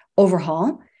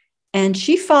 And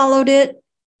she followed it.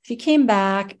 She came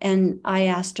back, and I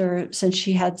asked her, since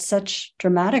she had such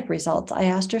dramatic results, I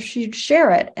asked her if she'd share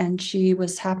it, and she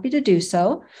was happy to do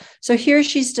so. So here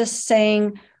she's just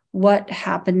saying what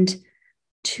happened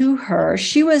to her.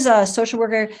 She was a social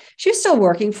worker. She was still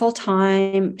working full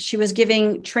time. She was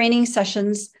giving training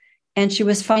sessions, and she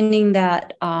was finding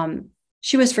that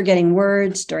she was forgetting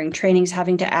words during trainings,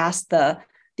 having to ask the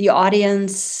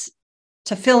audience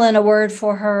to fill in a word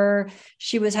for her.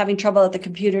 She was having trouble at the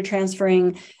computer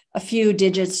transferring a few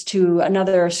digits to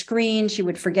another screen. She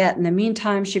would forget in the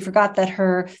meantime. She forgot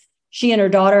that she and her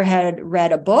daughter had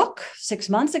read a book 6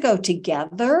 months ago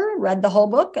together, read the whole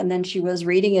book, and then she was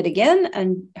reading it again.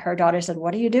 And her daughter said,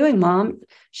 "What are you doing, Mom?"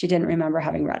 She didn't remember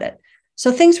having read it.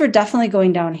 So things were definitely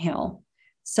going downhill.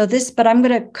 But I'm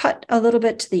going to cut a little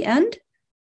bit to the end.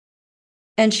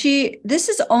 And this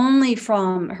is only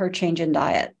from her change in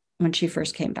diet when she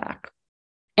first came back,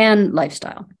 and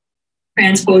lifestyle.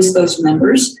 Transpose those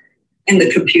numbers in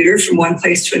the computer from one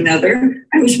place to another.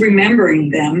 I was remembering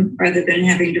them rather than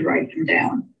having to write them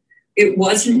down. It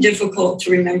wasn't difficult to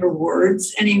remember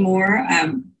words anymore.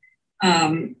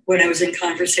 When I was in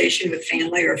conversation with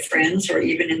family or friends, or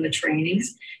even in the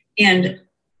trainings, and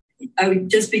I would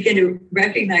just begin to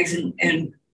recognize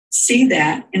and see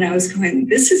that, and I was going,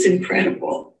 this is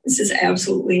incredible. This is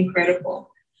absolutely incredible.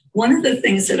 One of the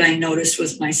things that I noticed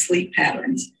was my sleep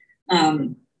patterns.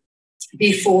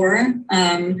 Before,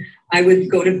 I would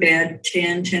go to bed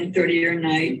 10:30 at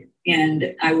night,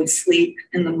 and I would sleep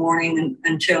in the morning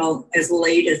until as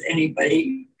late as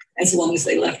anybody, as long as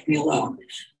they left me alone.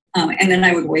 And then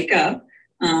I would wake up,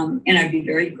 and I'd be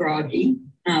very groggy,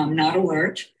 not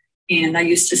alert. And I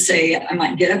used to say I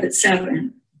might get up at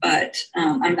 7, but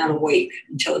I'm not awake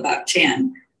until about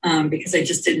 10, because I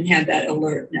just didn't have that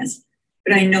alertness.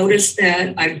 But I noticed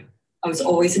that I was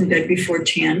always in bed before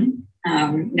 10.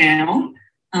 Now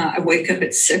I wake up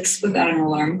at 6 without an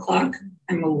alarm clock.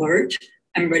 I'm alert.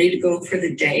 I'm ready to go for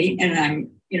the day, and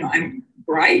I'm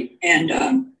bright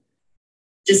and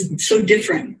just so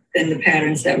different than the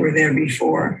patterns that were there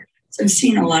before. So I've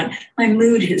seen a lot. My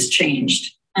mood has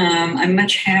changed. I'm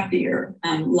much happier,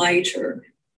 lighter,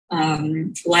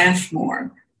 laugh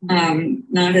more,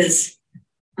 not as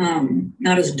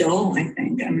dull. I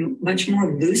think I'm much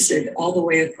more lucid all the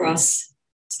way across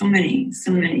so many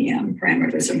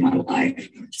parameters of my life.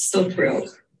 So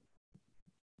thrilled.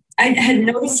 I had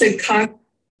noticed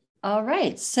All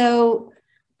right, so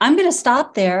I'm going to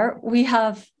stop there. We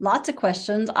have lots of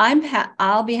questions.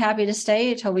 I'll be happy to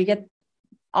stay until we get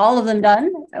all of them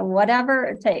done, whatever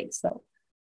it takes. So,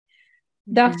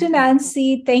 Dr.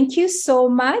 Nancy, thank you so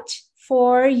much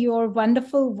for your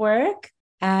wonderful work.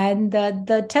 And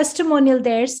the testimonial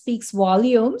there speaks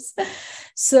volumes.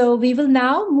 So we will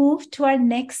now move to our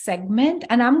next segment.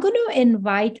 And I'm going to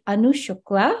invite Anu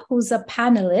Shukla, who's a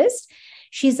panelist.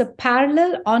 She's a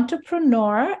parallel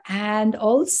entrepreneur and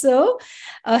also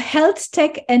a health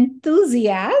tech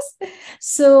enthusiast.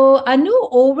 So, Anu,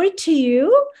 over to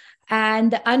you.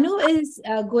 And Anu is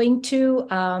going to,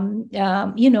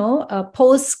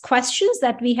 pose questions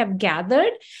that we have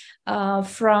gathered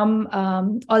from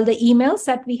all the emails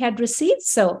that we had received.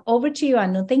 So over to you,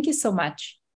 Anu. Thank you so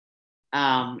much.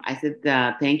 I said,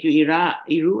 thank you,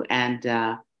 Iru,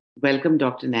 and welcome,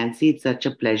 Dr. Nancy. It's such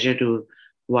a pleasure to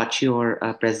watch your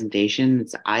presentation.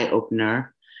 It's an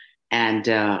eye-opener, and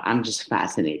I'm just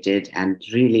fascinated and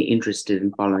really interested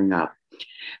in following up.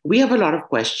 We have a lot of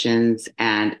questions,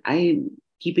 and I'm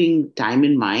keeping time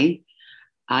in mind.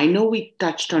 I know we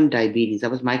touched on diabetes.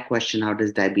 That was my question. How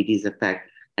does diabetes affect?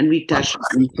 And we touched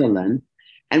on insulin.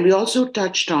 And we also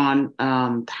touched on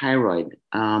thyroid.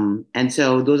 And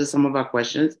so those are some of our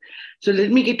questions. So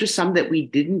let me get to some that we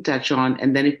didn't touch on.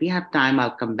 And then if we have time,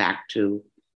 I'll come back to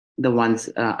the ones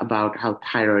about how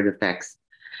thyroid affects.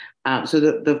 So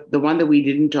the one that we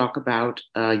didn't talk about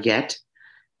yet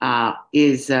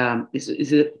is a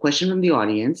question from the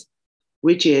audience,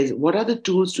 which is, what are the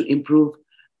tools to improve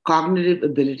cognitive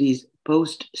abilities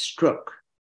post-stroke?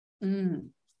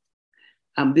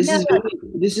 This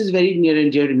is very near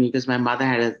and dear to me because my mother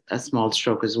had a small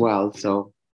stroke as well.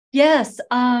 So yes,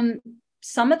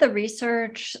 some of the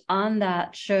research on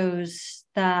that shows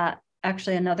that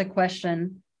actually another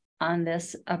question on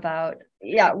this about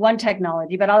one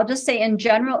technology, but I'll just say in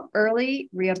general, early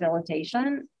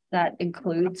rehabilitation that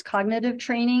includes cognitive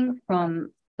training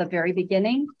from the very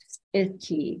beginning is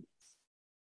key.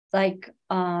 Like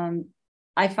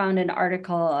I found an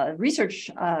article,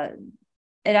 research.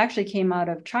 It actually came out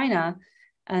of China,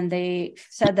 and they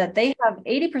said that they have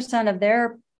 80% of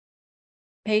their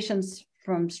patients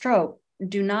from stroke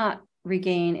do not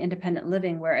regain independent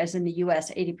living, whereas in the US,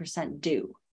 80%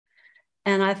 do.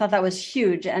 And I thought that was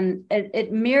huge. And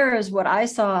it mirrors what I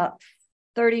saw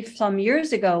 30 some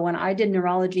years ago when I did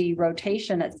neurology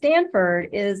rotation at Stanford.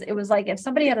 It was like if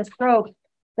somebody had a stroke,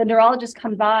 the neurologist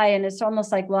come by and it's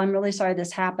almost like, well, I'm really sorry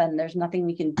this happened. There's nothing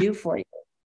we can do for you.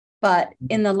 But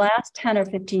in the last 10 or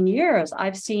 15 years,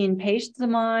 I've seen patients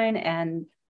of mine and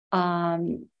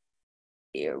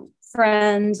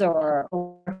friends or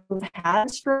who've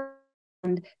had stroke,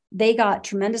 and they got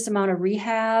tremendous amount of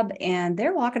rehab, and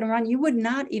they're walking around. You would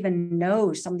not even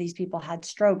know some of these people had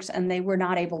strokes, and they were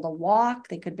not able to walk.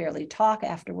 They could barely talk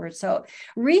afterwards. So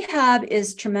rehab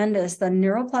is tremendous. The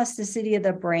neuroplasticity of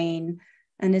the brain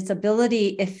and its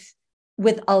ability,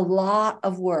 with a lot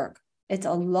of work. It's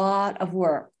a lot of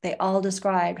work. They all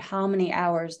described how many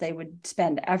hours they would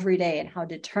spend every day and how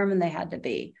determined they had to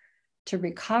be to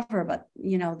recover. But,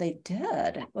 they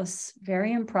did. It was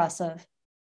very impressive.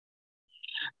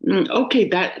 Okay,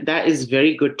 that is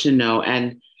very good to know.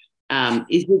 And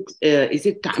is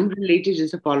it time related?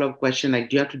 Just a follow-up question. Like,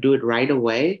 do you have to do it right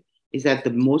away? Is that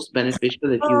the most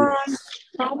beneficial if you?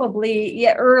 Probably,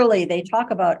 early. They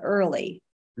talk about early.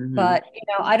 Mm-hmm. But,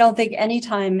 I don't think any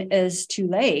time is too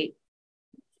late.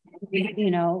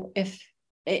 If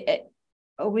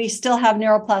we still have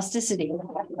neuroplasticity,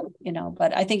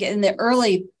 but I think in the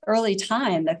early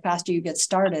time, the faster you get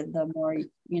started, the more,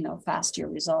 faster your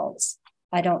results.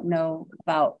 I don't know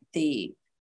about the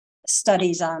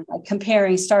studies on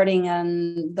comparing starting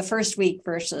on the first week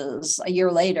versus a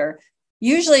year later.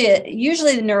 Usually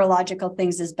the neurological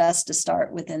things is best to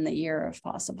start within the year if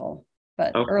possible,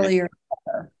 but earlier.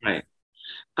 Right.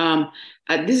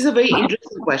 This is a very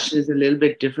interesting question. It's a little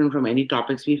bit different from any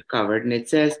topics we've covered. And it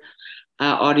says,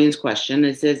 audience question,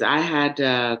 it says, I had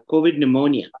COVID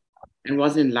pneumonia and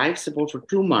was in life support for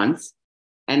 2 months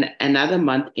and another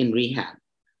month in rehab.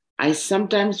 I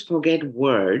sometimes forget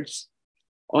words,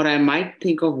 or I might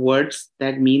think of words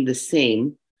that mean the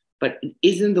same, but it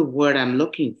isn't the word I'm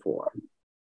looking for.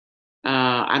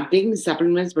 I'm taking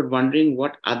supplements, but wondering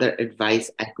what other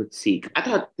advice I could seek. I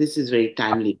thought this is very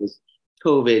timely because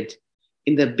COVID,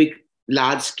 in the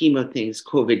large scheme of things,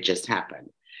 COVID just happened.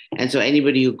 And so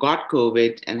anybody who got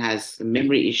COVID and has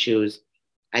memory issues,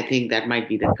 I think that might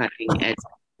be the cutting edge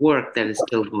work that is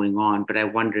still going on. But I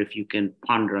wonder if you can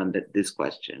ponder on this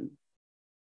question.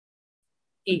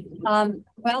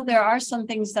 Well, there are some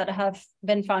things that have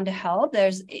been found to help.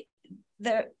 They're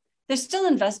still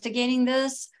investigating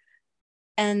this.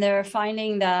 And they're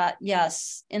finding that,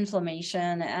 yes,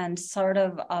 inflammation and sort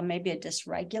of maybe a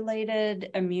dysregulated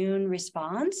immune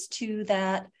response to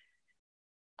that,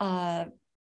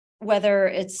 whether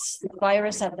it's the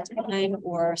virus at the time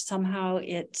or somehow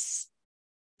it's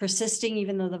persisting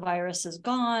even though the virus is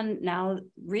gone. Now,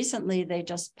 recently, they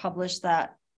just published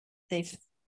that they've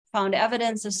found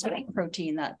evidence of spike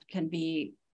protein that can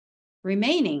be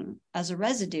remaining as a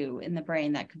residue in the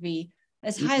brain that could be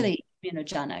as highly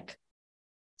immunogenic.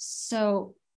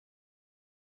 So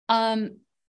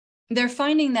they're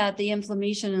finding that the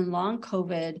inflammation in long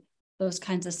COVID, those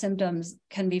kinds of symptoms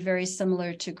can be very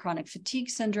similar to chronic fatigue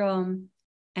syndrome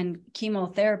and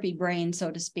chemotherapy brain,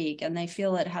 so to speak. And they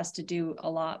feel it has to do a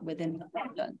lot with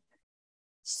inflammation.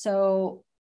 So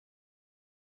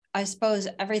I suppose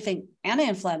everything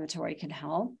anti-inflammatory can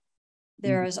help.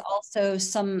 There is also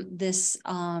this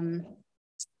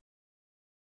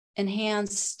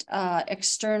enhanced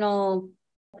external.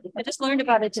 I just learned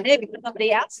about it today because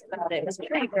somebody asked about it. It was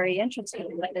very, very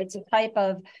interesting. But it's a type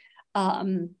of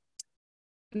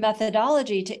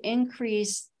methodology to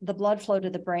increase the blood flow to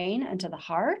the brain and to the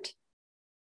heart.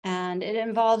 And it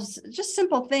involves just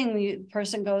simple thing. The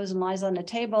person goes and lies on a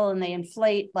table and they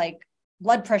inflate like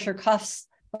blood pressure cuffs,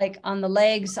 like on the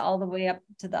legs all the way up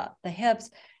to the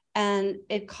hips. And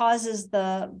it causes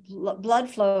the blood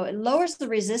flow. It lowers the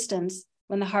resistance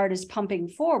when the heart is pumping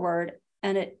forward,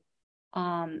 and it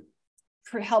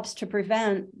helps to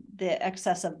prevent the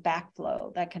excess of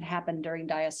backflow that can happen during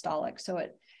diastolic. So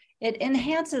it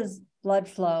enhances blood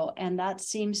flow, and that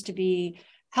seems to be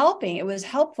helping. It was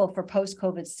helpful for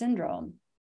post-COVID syndrome,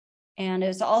 and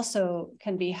it also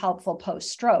can be helpful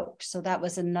post-stroke. So that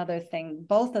was another thing.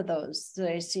 Both of those,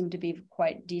 they seem to be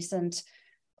quite decent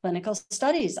clinical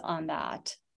studies on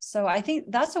that. So I think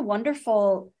that's a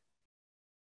wonderful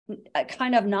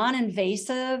kind of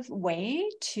non-invasive way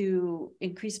to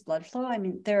increase blood flow. I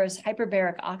mean, there is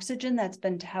hyperbaric oxygen that's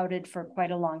been touted for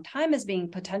quite a long time as being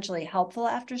potentially helpful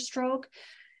after stroke,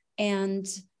 and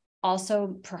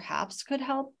also perhaps could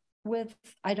help with,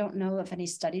 I don't know if any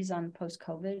studies on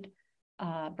post-COVID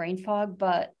brain fog,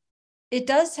 but it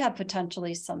does have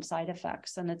potentially some side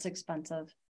effects, and it's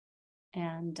expensive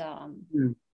and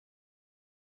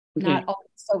not always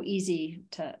so easy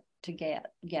to get,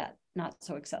 not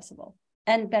so accessible.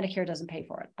 And Medicare doesn't pay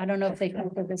for it. I don't know if they pay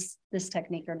for this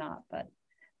technique or not,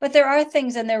 but there are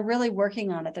things, and they're really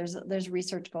working on it. There's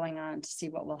research going on to see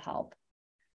what will help.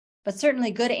 But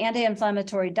certainly good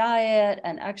anti-inflammatory diet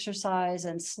and exercise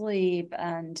and sleep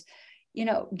and,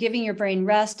 giving your brain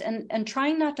rest and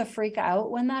trying not to freak out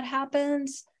when that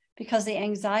happens, because the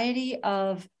anxiety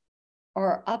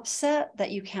or upset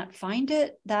that you can't find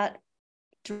it, that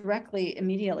directly,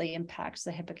 immediately impacts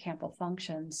the hippocampal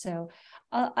function. So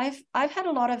I've had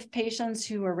a lot of patients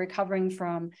who are recovering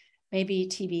from maybe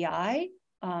TBI,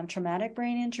 traumatic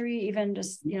brain injury, even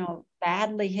just,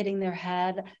 badly hitting their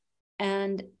head.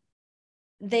 And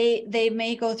they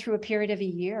may go through a period of a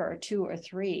year or 2 or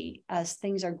 3 as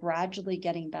things are gradually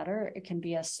getting better. It can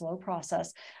be a slow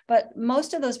process. But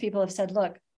most of those people have said,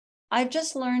 look, I've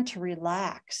just learned to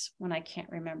relax when I can't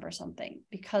remember something,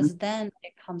 because then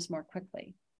it comes more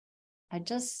quickly. I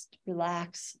just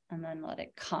relax and then let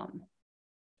it come.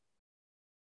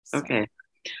 So. Okay.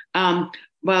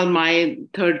 Well, my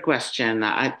third question,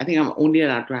 I think I'm only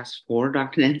allowed to ask 4,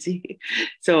 Dr. Nancy.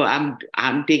 So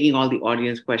I'm taking all the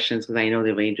audience questions because I know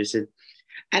they're very interested.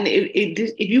 And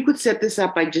if you could set this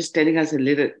up by just telling us a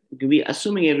little,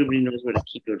 assuming everybody knows what a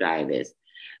keto diet is,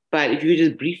 but if you could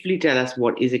just briefly tell us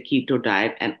what is a keto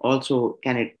diet, and also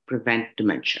can it prevent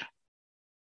dementia?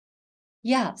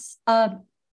 Yes.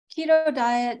 Keto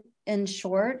diet, in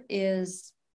short,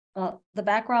 is the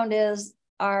background is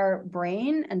our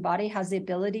brain and body has the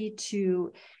ability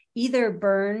to either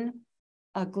burn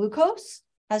glucose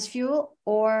as fuel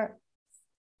or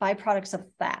byproducts of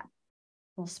fat,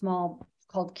 small,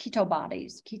 called ketone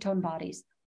bodies.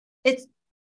 It's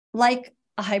like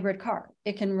a hybrid car.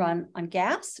 It can run on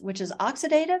gas, which is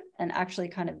oxidative and actually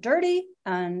kind of dirty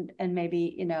and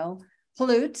maybe,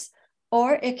 pollutes,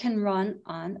 or it can run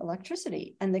on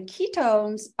electricity. And the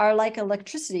ketones are like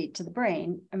electricity to the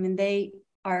brain. I mean, they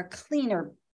are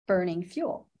cleaner burning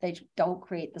fuel. They don't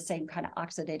create the same kind of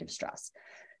oxidative stress.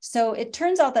 So it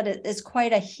turns out that it is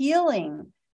quite a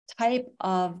healing type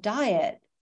of diet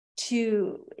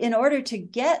in order to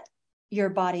get your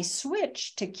body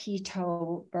switched to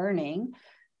keto burning.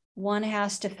 One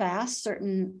has to fast a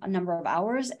number of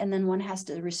hours, and then one has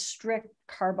to restrict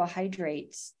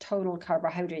carbohydrates, total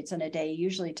carbohydrates in a day,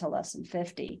 usually to less than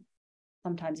 50,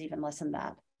 sometimes even less than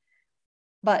that.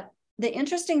 But the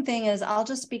interesting thing is, I'll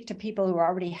just speak to people who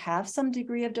already have some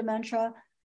degree of dementia,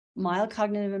 mild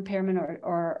cognitive impairment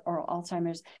or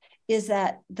Alzheimer's, is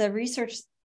that the research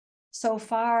so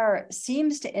far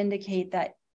seems to indicate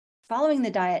that following the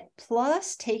diet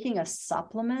plus taking a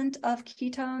supplement of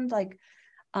ketones, like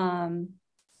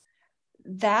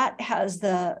that has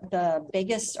the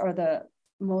biggest or the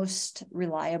most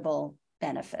reliable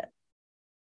benefit.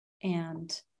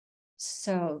 And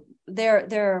So there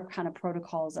are kind of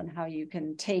protocols on how you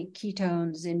can take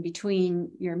ketones in between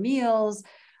your meals,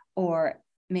 or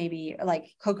maybe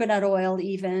like coconut oil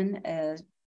even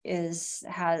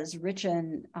has rich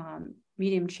in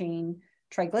medium chain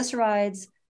triglycerides,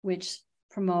 which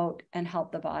promote and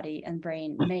help the body and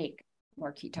brain make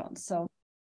more ketones. So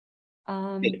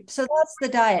that's the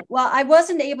diet. Well, I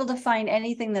wasn't able to find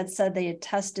anything that said they had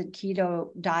tested keto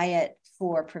diet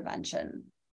for prevention.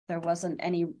 There wasn't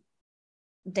any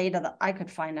data that I could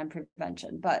find on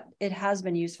prevention, but it has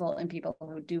been useful in people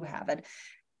who do have it.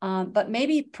 But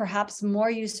maybe perhaps more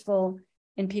useful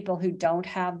in people who don't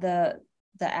have the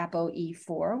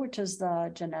ApoE4, which is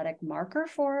the genetic marker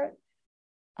for it.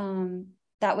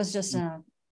 That was just a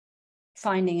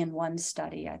finding in one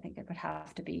study. I think it would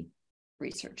have to be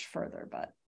researched further,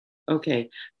 but.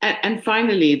 Okay. And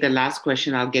finally, the last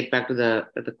question, I'll get back to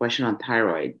the question on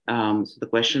thyroid. So the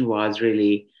question was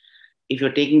really, if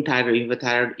you're taking thyroid, if you have a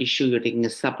thyroid issue, you're taking a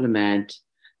supplement,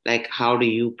 like how do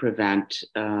you prevent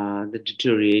the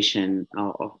deterioration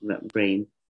of the brain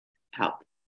health?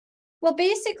 Well,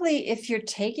 basically, if you're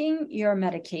taking your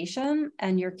medication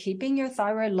and you're keeping your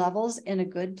thyroid levels in a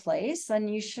good place, then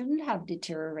you shouldn't have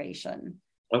deterioration.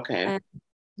 Okay. And,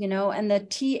 and the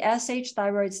TSH,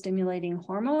 thyroid stimulating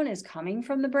hormone, is coming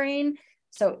from the brain.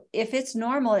 So if it's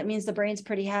normal, it means the brain's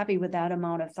pretty happy with that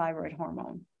amount of thyroid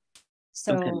hormone.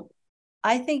 So okay.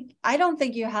 I don't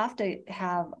think you have to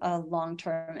have a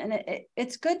long-term, and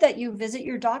it's good that you visit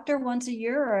your doctor once a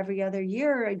year or every other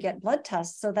year and get blood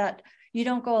tests so that you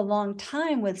don't go a long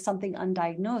time with something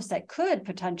undiagnosed that could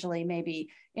potentially maybe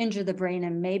injure the brain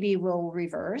and maybe will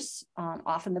reverse.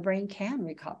 Often the brain can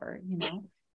recover,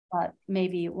 but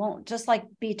maybe it won't. Just like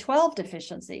B12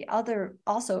 deficiency,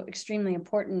 also extremely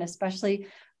important, especially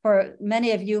for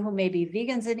many of you who may be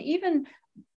vegans, and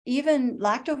even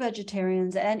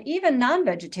lacto-vegetarians and even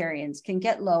non-vegetarians can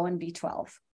get low in B12.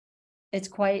 It's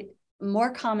quite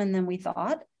more common than we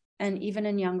thought, and even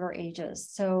in younger ages.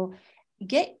 So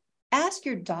ask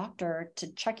your doctor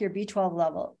to check your B12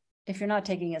 level if you're not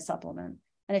taking a supplement.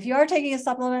 And if you are taking a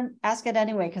supplement, ask it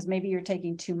anyway, because maybe you're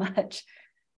taking too much.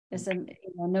 There's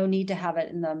no need to have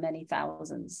it in the many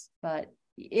thousands. But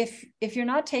if you're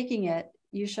not taking it,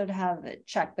 you should have it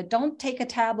checked. But don't take a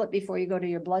tablet before you go to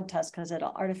your blood test, because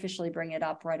it'll artificially bring it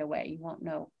up right away. You won't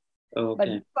know. Okay. But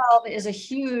B12 is a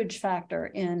huge factor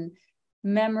in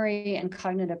memory and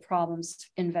cognitive problems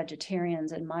in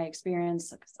vegetarians, in my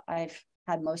experience, because I've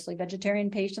had mostly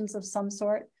vegetarian patients of some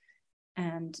sort.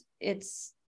 And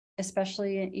it's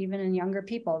especially even in younger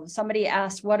people. Somebody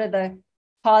asked, what are the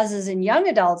causes in young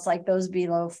adults, like those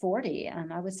below 40?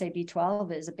 And I would say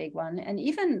B12 is a big one. And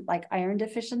even like iron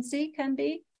deficiency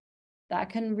that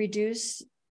can reduce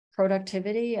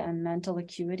productivity and mental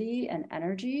acuity and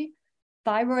energy.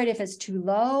 Thyroid, if it's too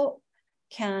low,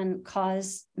 can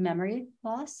cause memory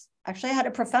loss. Actually, I had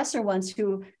a professor once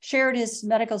who shared his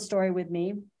medical story with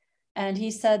me. And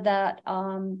he said that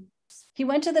he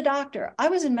went to the doctor. I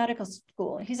was in medical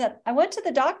school. He said, I went to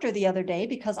the doctor the other day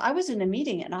because I was in a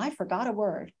meeting and I forgot a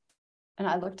word. And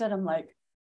I looked at him like,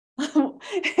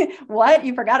 what?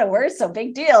 You forgot a word? So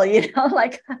big deal,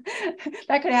 like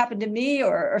that could happen to me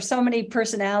or so many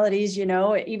personalities,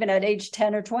 even at age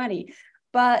 10 or 20.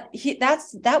 But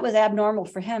that was abnormal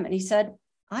for him. And he said,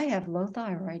 I have low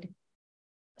thyroid.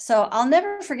 So I'll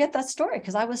never forget that story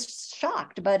because I was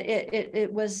shocked, but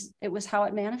it was how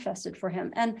it manifested for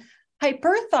him. And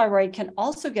hyperthyroid can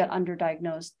also get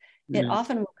underdiagnosed. It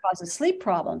often will cause a sleep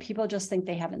problem. People just think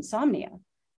they have insomnia.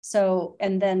 So,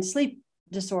 and then sleep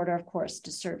disorder, of course,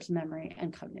 disturbs memory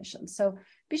and cognition. So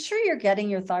be sure you're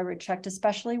getting your thyroid checked,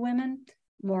 especially women,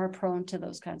 more prone to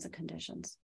those kinds of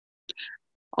conditions.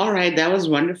 All right, that was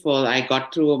wonderful. I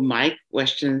got through my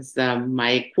questions,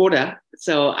 my quota.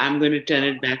 So I'm going to turn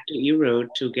it back to Iru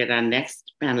to get our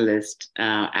next panelist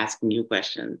asking you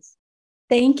questions.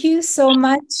 Thank you so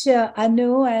much,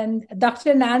 Anu and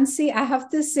Dr. Nancy. I have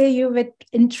to say you've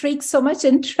intrigued so much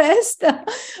interest.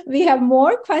 We have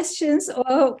more questions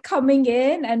coming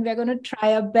in, and we're going to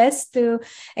try our best to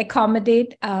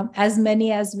accommodate as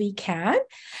many as we can.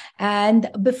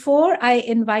 And before I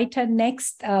invite our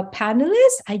next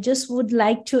panelist, I just would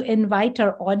like to invite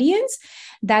our audience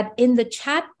that in the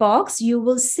chat box, you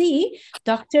will see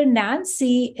Dr.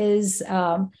 Nancy is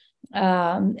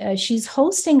she's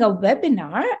hosting a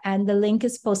webinar, and the link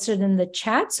is posted in the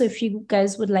chat. So if you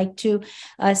guys would like to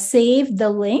save the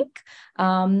link,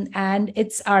 and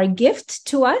it's our gift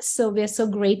to us. So we're so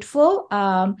grateful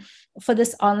for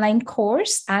this online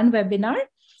course and webinar.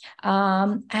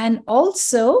 And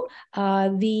also,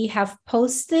 we have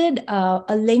posted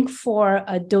a link for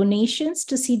donations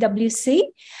to CWC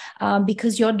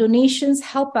because your donations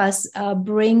help us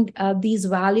bring these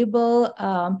valuable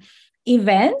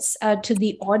events to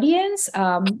the audience,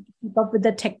 keep up with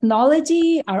the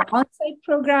technology, our on-site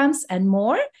programs, and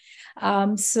more.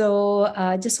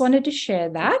 So just wanted to share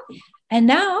that. And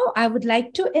now I would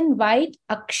like to invite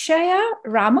Akshaya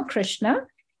Ramakrishna.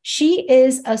 She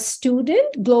is a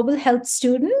student, global health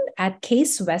student at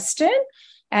Case Western,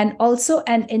 and also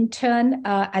an intern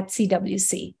at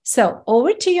CWC. So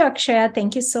over to you, Akshaya.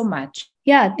 Thank you so much.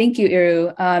 Yeah, thank you,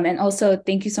 Iru. And also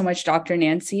thank you so much, Dr.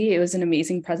 Nancy. It was an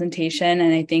amazing presentation.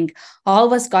 And I think all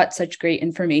of us got such great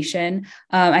information.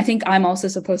 I think I'm also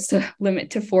supposed to limit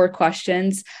to 4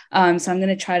 questions. So I'm going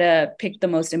to try to pick the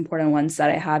most important ones that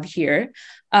I have here.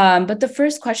 But the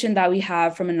first question that we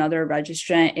have from another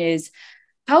registrant is,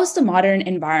 how is the modern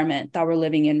environment that we're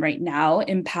living in right now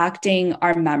impacting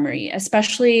our memory,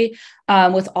 especially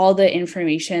with all the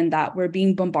information that we're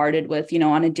being bombarded with,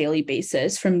 on a daily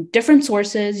basis from different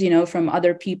sources, from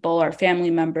other people, our family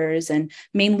members, and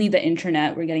mainly the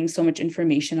internet. We're getting so much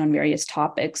information on various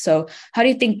topics. So how do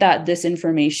you think that this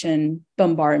information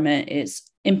bombardment is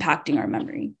impacting our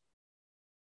memory?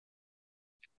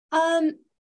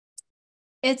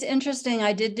 It's interesting.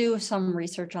 I did do some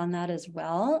research on that as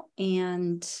well.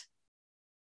 And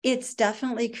it's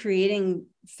definitely creating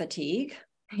fatigue,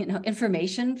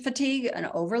 information fatigue and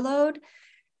overload.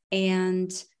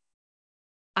 And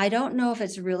I don't know if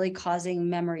it's really causing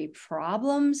memory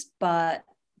problems, but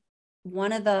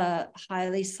one of the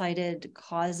highly cited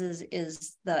causes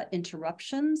is the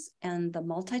interruptions and the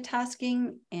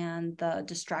multitasking and the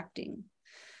distracting.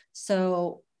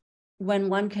 So when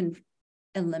one can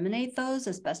eliminate those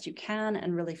as best you can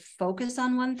and really focus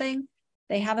on one thing,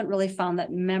 they haven't really found that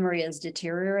memory is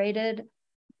deteriorated,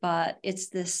 but it's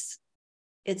this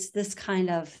kind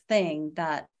of thing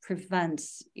that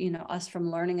prevents us from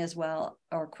learning as well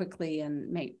or quickly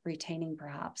and retaining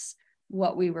perhaps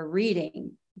what we were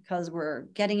reading because we're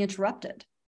getting interrupted.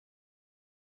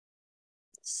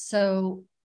 So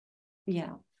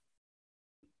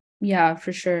Yeah,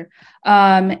 for sure.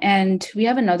 And we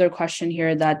have another question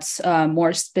here that's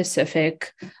more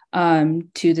specific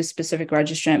to the specific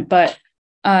registrant. But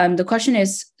the question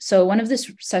is, so one of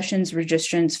this session's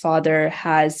registrant's father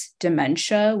has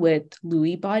dementia with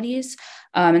Lewy bodies.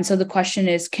 And so the question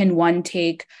is, can one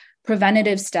take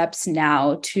preventative steps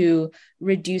now to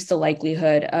reduce the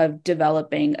likelihood of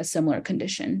developing a similar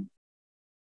condition?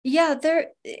 Yeah,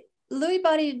 Lewy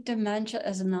body dementia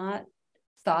is not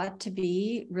thought to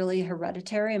be really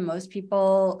hereditary, and most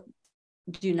people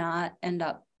do not end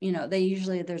up,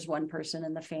 there's one person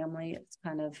in the family. It's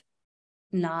kind of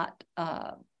not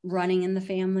running in the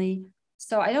family.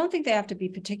 So I don't think they have to be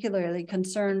particularly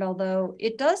concerned, although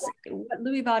what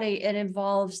Lewy body, it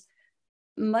involves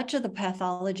much of the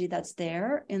pathology that's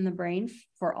there in the brain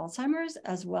for Alzheimer's,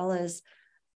 as well as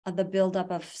the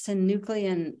buildup of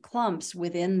synuclein clumps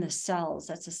within the cells.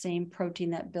 That's the same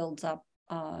protein that builds up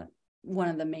one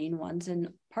of the main ones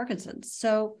in Parkinson's.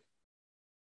 So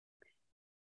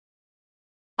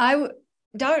I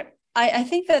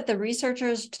think that the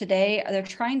researchers today, they're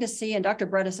trying to see, and Dr.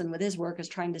 Bredesen with his work is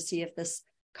trying to see if this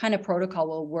kind of protocol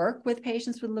will work with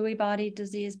patients with Lewy body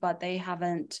disease, but they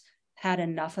haven't had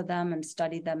enough of them and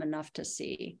studied them enough to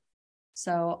see.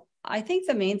 So I think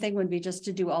the main thing would be just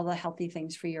to do all the healthy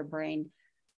things for your brain.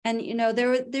 And,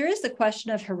 there is the question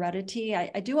of heredity.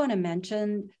 I do want to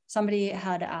mention, somebody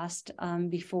had asked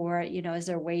before, is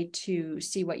there a way to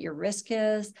see what your risk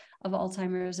is of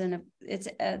Alzheimer's? And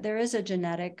there is a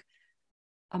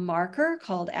marker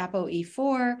called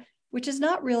ApoE4, which is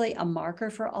not really a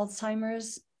marker for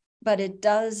Alzheimer's, but it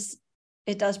does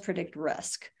predict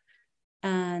risk.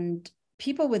 And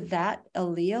people with that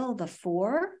allele, the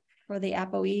 4 for the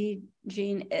ApoE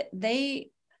gene, they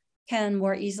can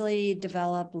more easily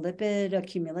develop lipid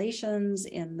accumulations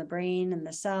in the brain and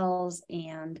the cells,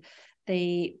 and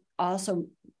they also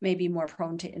may be more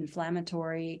prone to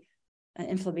inflammation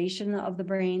of the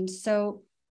brain,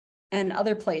 and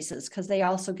other places, because they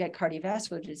also get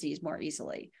cardiovascular disease more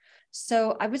easily.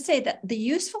 So I would say that the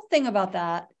useful thing about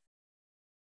that,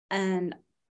 and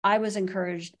I was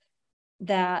encouraged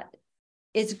that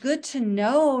it's good to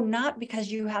know, not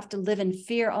because you have to live in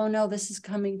fear. Oh no, this is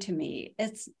coming to me.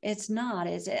 It's not.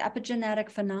 It's an epigenetic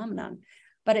phenomenon,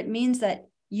 but it means that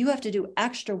you have to do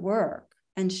extra work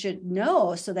and should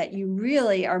know so that you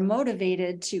really are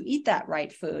motivated to eat that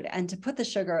right food and to put the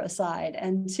sugar aside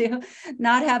and to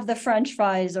not have the French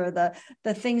fries or the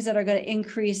things that are going to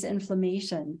increase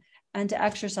inflammation, and to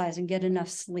exercise and get enough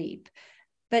sleep.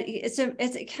 but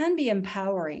it can be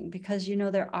empowering because, you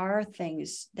know, there are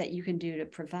things that you can do to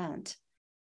prevent.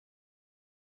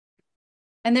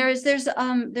 And there's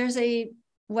a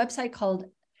website called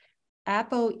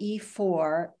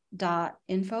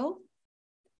apoe4.info,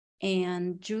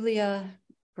 and Julia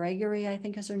Gregory, I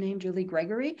think is her name, Julie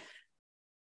Gregory.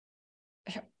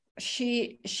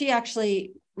 She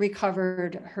actually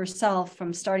recovered herself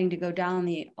from starting to go down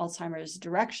the Alzheimer's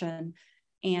direction,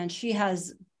 and she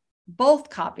has both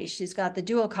copies. She's got the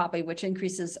dual copy, which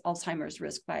increases Alzheimer's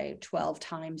risk by 12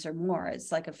 times or more.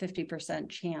 It's like a 50%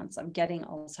 chance of getting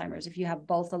Alzheimer's if you have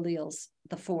both alleles,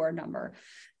 the 4 number.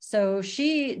 So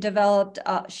she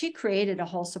created a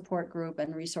whole support group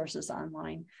and resources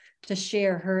online to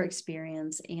share her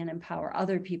experience and empower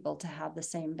other people to have the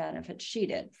same benefits she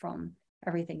did from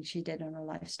everything she did in her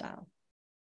lifestyle.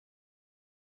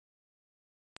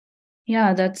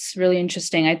 Yeah, that's really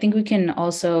interesting. I think we can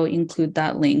also include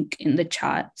that link in the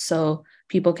chat so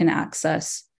people can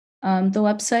access the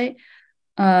website.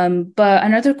 But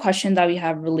another question that we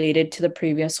have related to the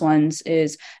previous ones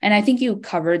is, and I think you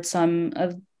covered some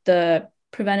of the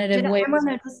preventative ways.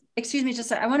 Excuse me,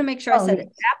 just I want to make sure I said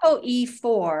it.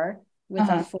 ApoE4 with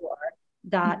a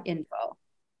 4.info.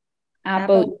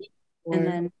 Apo, and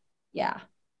then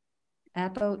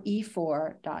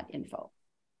ApoE4.info.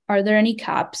 Are there any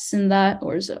caps in that,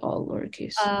 or is it all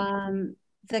lowercase?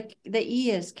 The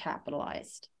E is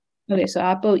capitalized. Okay, so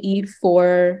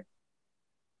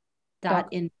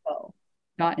ApoE4.info.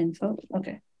 .info.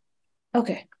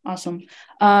 Okay, awesome.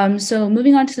 So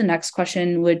moving on to the next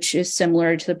question, which is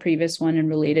similar to the previous one and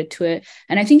related to it.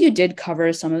 And I think you did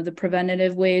cover some of the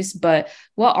preventative ways, but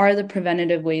what are the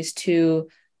preventative ways to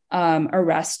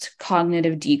arrest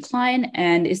cognitive decline?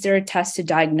 And is there a test to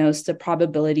diagnose the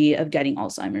probability of getting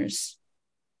Alzheimer's?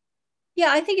 Yeah,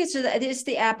 I think it's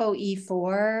the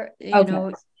ApoE4. You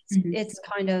know, it's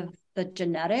kind of the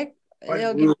genetic.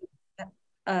 It'll give you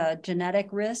a genetic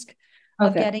risk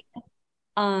of getting it.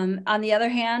 On the other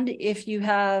hand, if you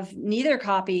have neither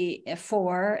copy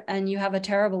 4 and you have a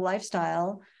terrible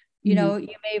lifestyle, you know,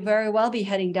 you may very well be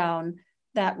heading down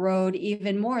that road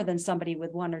even more than somebody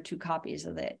with 1 or 2 copies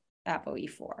of the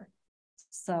ApoE4.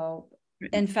 So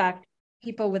in fact,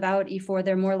 people without E4,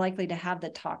 they're more likely to have the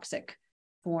toxic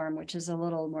form, which is a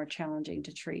little more challenging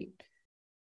to treat.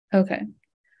 Okay.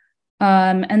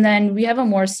 And then we have a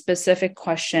more specific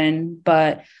question,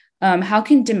 but how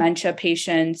can dementia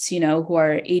patients, you know, who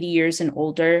are 80 years and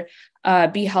older,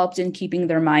 be helped in keeping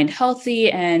their mind healthy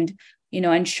and, you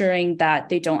know, ensuring that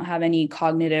they don't have any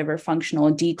cognitive or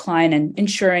functional decline and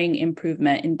ensuring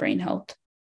improvement in brain health?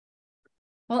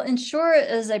 Well, ensure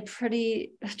is a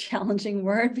pretty challenging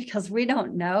word because we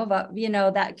don't know, but, you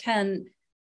know, that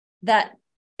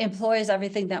employs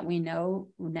everything that we know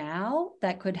now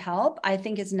that could help. I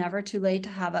think it's never too late to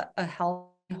have a healthy,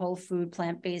 whole food,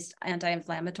 plant-based,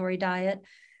 anti-inflammatory diet.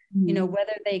 You know,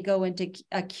 whether they go into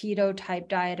a keto type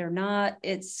diet or not,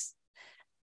 it's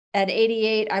at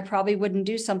 88, I probably wouldn't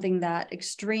do something that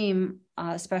extreme,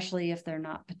 especially if they're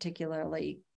not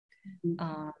particularly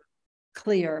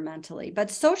clear mentally.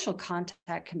 But social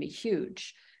contact can be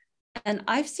huge. And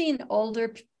I've seen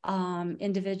older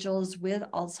individuals with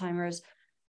Alzheimer's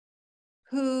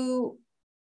who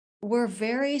were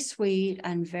very sweet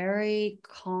and very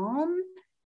calm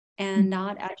and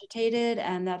not agitated,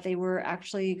 and that they were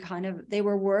actually they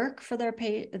were work for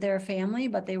their family,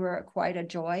 but they were quite a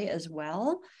joy as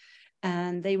well.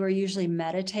 And they were usually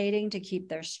meditating to keep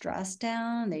their stress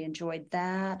down. They enjoyed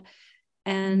that.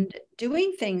 And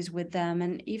doing things with them,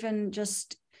 and even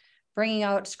just bringing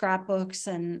out scrapbooks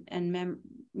and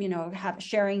you know,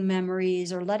 sharing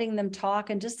memories or letting them talk,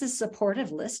 and just this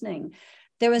supportive listening.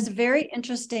 There was a very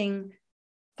interesting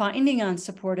finding on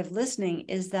supportive listening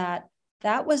is that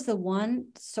was the one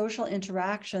social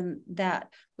interaction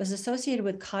that was associated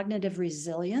with cognitive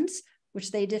resilience, which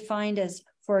they defined as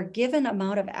for a given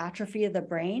amount of atrophy of the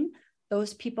brain,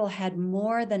 those people had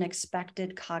more than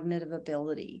expected cognitive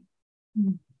ability.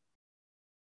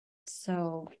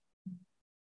 So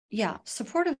yeah,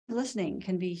 supportive listening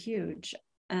can be huge,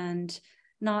 and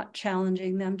not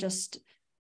challenging them, just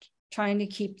trying to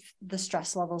keep the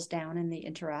stress levels down in the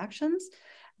interactions.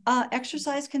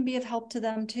 Exercise can be of help to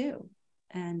them too,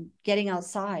 and getting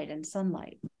outside and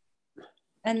sunlight.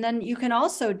 And then you can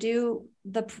also do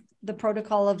the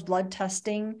protocol of blood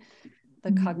testing,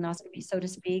 the cognoscopy, so to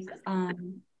speak.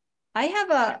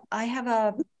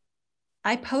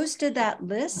 I posted that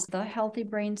list,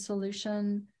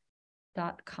 thehealthybrainsolution.com,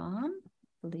 I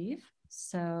believe.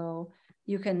 So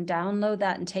you can download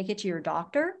that and take it to your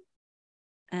doctor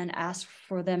and ask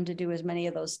for them to do as many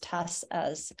of those tests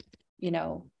as, you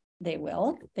know, they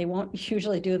will. They won't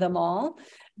usually do them all,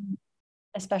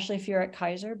 especially if you're at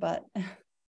Kaiser, but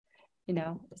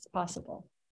it's possible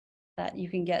that you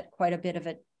can get quite a bit of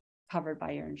it covered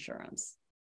by your insurance.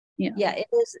 Yeah,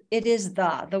 it is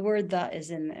the word "the" is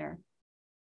in there.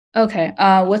 Okay.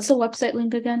 What's the website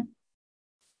link again?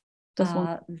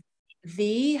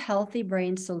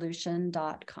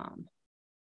 thehealthybrainsolution.com.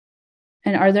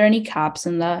 And are there any caps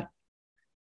in that?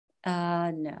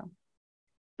 No.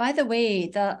 By the way,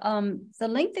 the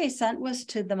link they sent was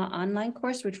to the online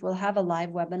course, which will have a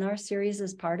live webinar series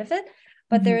as part of it.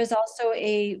 But there is also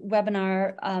a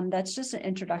webinar that's just an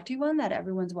introductory one that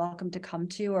everyone's welcome to come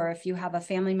to, or if you have a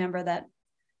family member that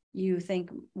you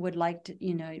think would like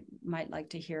to, might like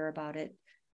to hear about it,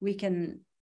 we can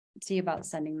see about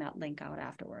sending that link out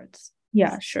afterwards.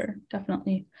 Yeah, sure,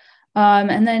 definitely.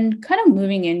 And then kind of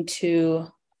moving into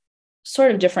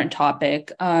sort of different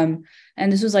topic. And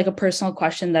this was like a personal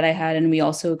question that I had, and we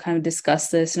also kind of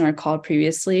discussed this in our call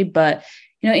previously, but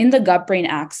in the gut-brain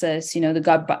axis, the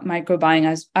gut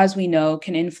microbiome, as we know,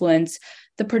 can influence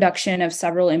the production of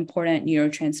several important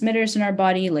neurotransmitters in our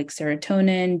body, like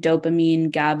serotonin,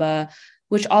 dopamine, GABA,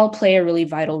 which all play a really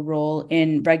vital role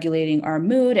in regulating our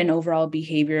mood and overall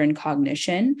behavior and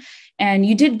cognition. And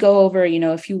you did go over,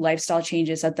 a few lifestyle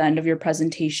changes at the end of your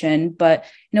presentation, but,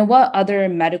 what other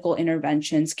medical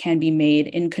interventions can be made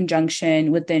in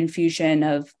conjunction with the infusion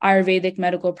of Ayurvedic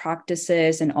medical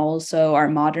practices and also our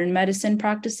modern medicine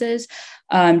practices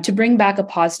to bring back a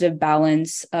positive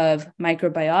balance of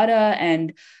microbiota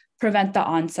and prevent the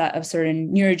onset of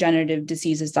certain neurodegenerative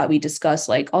diseases that we discussed,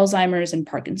 like Alzheimer's and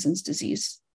Parkinson's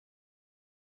disease?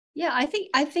 Yeah, I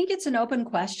think it's an open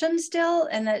question still,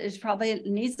 and that it probably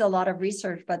needs a lot of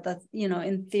research. But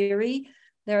in theory,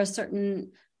 there are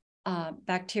certain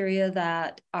bacteria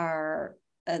that are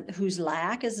whose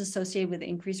lack is associated with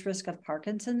increased risk of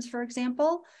Parkinson's, for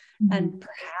example. And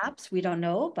perhaps, we don't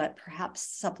know, but perhaps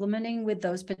supplementing with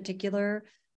those particular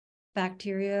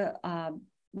bacteria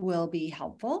will be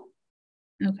helpful.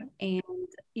 Okay. And,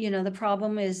 the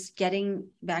problem is getting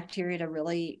bacteria to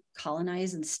really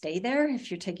colonize and stay there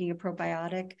if you're taking a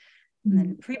probiotic and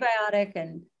then prebiotic,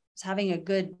 and having a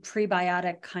good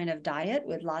prebiotic kind of diet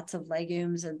with lots of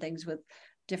legumes and things with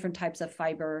different types of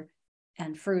fiber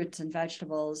and fruits and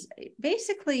vegetables.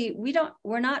 Basically, we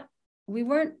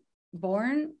weren't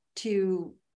born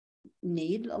to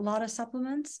need a lot of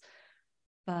supplements,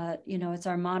 but, it's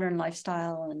our modern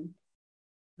lifestyle and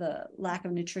the lack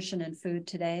of nutrition in food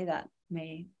today that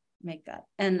may make that,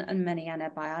 and many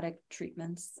antibiotic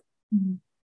treatments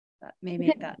that may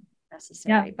make that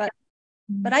necessary. Yeah.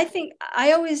 But I think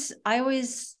I always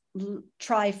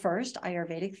try first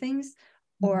Ayurvedic things,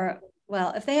 or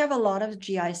if they have a lot of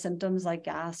GI symptoms like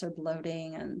gas or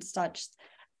bloating and such,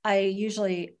 I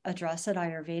usually address it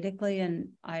Ayurvedically, and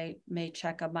I may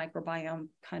check a microbiome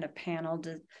kind of panel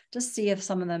to just see if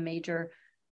some of the major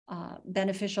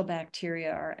beneficial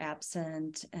bacteria are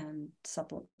absent, and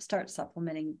start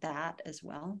supplementing that as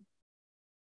well.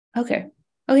 Okay.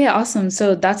 Awesome.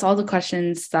 So that's all the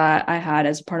questions that I had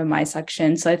as part of my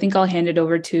section. So I think I'll hand it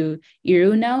over to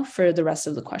Iru now for the rest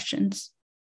of the questions.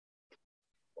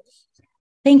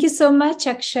 Thank you so much,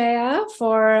 Akshaya,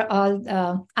 for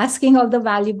asking all the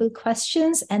valuable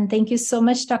questions. And thank you so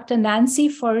much, Dr. Nancy,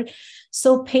 for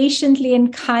so patiently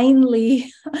and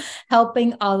kindly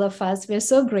helping all of us. We're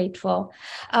so grateful.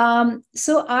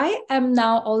 So I am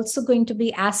now also going to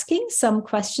be asking some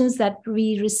questions that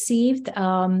we received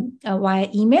via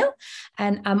email.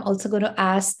 And I'm also going to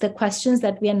ask the questions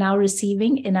that we are now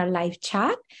receiving in our live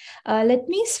chat. Let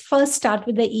me first start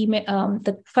with the email,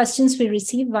 the questions we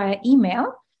received via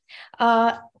email.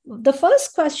 The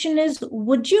first question is,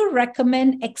 would you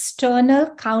recommend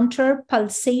external counter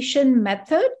pulsation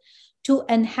method to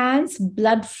enhance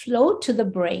blood flow to the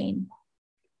brain?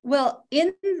 Well,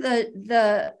 in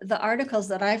the articles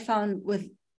that I found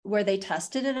where they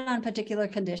tested it on particular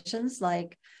conditions,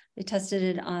 like they tested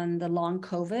it on the long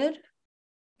COVID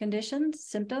conditions,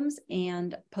 symptoms,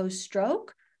 and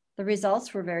post-stroke, the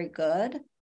results were very good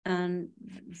and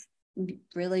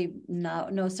really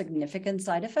no significant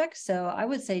side effects. So I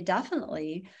would say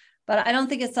definitely, but I don't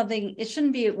think it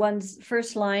shouldn't be one's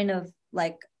first line of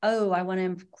like, oh, I want to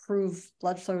improve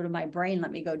blood flow to my brain,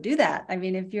 let me go do that. I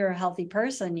mean, if you're a healthy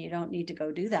person, you don't need to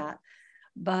go do that.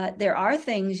 But there are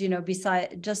things,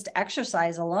 besides just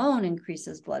exercise alone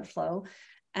increases blood flow.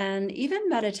 And even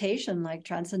meditation, like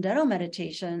transcendental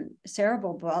meditation,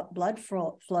 cerebral blood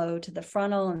flow to the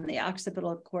frontal and the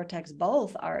occipital cortex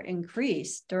both are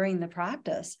increased during the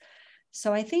practice.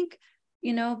 So I think,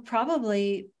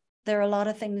 probably there are a lot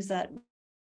of things that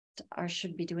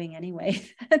should be doing anyway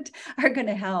that are going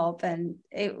to help. And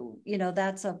it,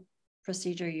 that's a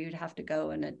procedure you'd have to go,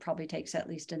 and it probably takes at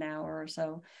least an hour or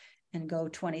so, and go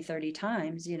 20, 30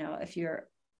 times. If you're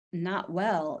not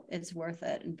well, it's worth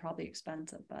it and probably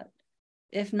expensive. But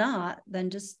if not, then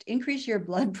just increase your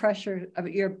blood pressure,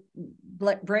 your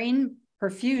brain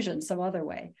perfusion some other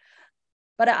way.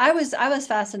 But I was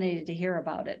fascinated to hear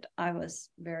about it. I was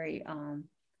very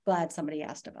glad somebody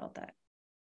asked about that.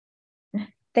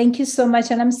 Thank you so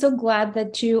much. And I'm so glad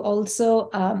that you also,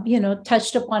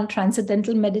 touched upon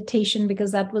transcendental meditation,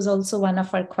 because that was also one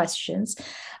of our questions.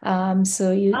 I'll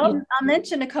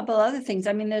mention a couple other things.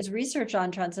 I mean, there's research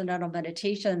on transcendental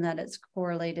meditation that it's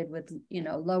correlated with,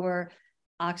 lower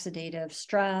oxidative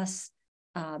stress,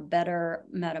 better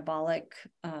metabolic,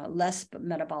 less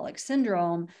metabolic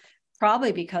syndrome,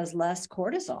 probably because less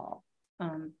cortisol.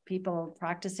 People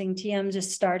practicing TM,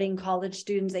 just starting college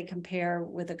students, they compare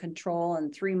with a control,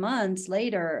 and 3 months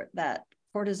later, that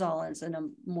cortisol is in a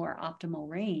more optimal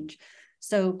range.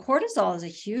 So cortisol is a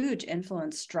huge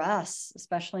influence, stress,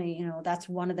 especially, that's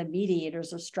one of the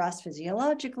mediators of stress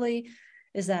physiologically,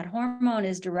 is that hormone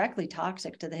is directly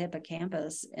toxic to the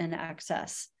hippocampus in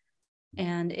excess.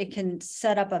 And it can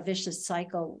set up a vicious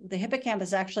cycle. The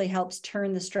hippocampus actually helps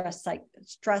turn the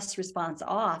stress response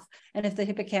off. And if the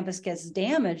hippocampus gets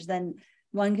damaged, then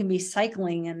one can be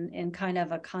cycling in kind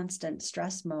of a constant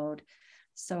stress mode.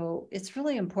 So it's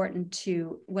really important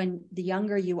to, when the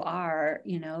younger you are,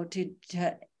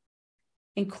 to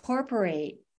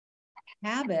incorporate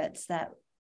habits that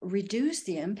reduce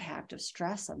the impact of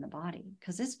stress on the body,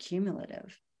 because it's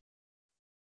cumulative.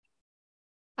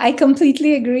 I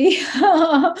completely agree.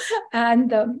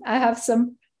 And I have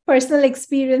some personal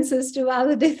experiences to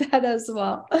validate that as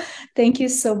well. Thank you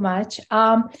so much.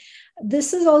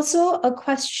 This is also a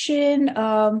question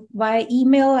via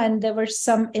email, and there was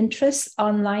some interest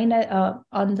online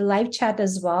on the live chat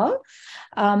as well,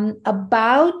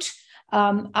 about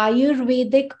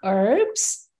Ayurvedic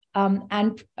herbs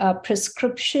and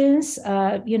prescriptions,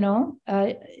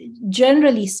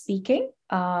 generally speaking,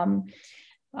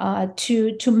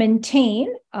 to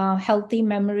maintain healthy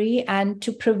memory and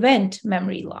to prevent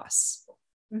memory loss.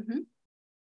 Mm-hmm.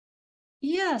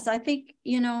 Yes, I think,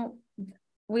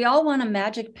 we all want a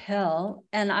magic pill,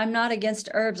 and I'm not against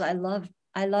herbs. I love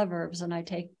herbs, and I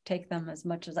take them as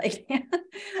much as I can.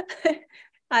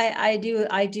 I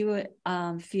do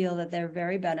feel that they're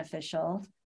very beneficial.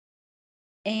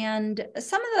 And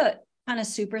some of the kind of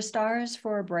superstars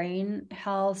for brain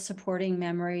health, supporting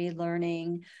memory,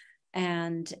 learning,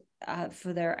 and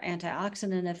for their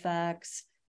antioxidant effects,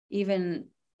 even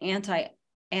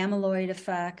anti-amyloid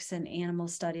effects in animal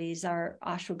studies, are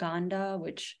ashwagandha,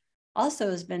 which also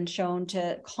has been shown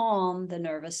to calm the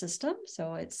nervous system.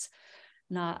 So it's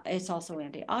also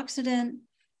antioxidant.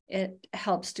 It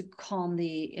helps to calm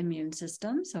the immune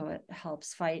system. So it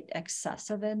helps fight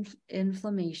excessive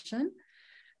inflammation.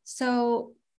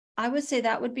 So I would say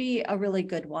that would be a really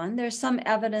good one. There's some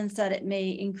evidence that it may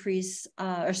increase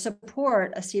or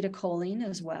support acetylcholine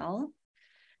as well.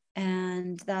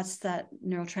 And that's that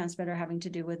neurotransmitter having to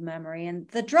do with memory. And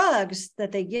the drugs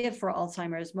that they give for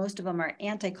Alzheimer's, most of them are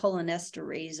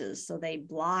anticholinesterases. So they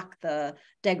block the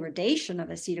degradation of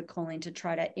acetylcholine to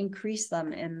try to increase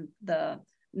them in the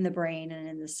brain and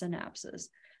in the synapses.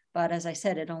 But as I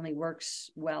said, it only works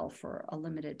well for a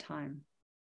limited time.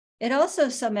 It also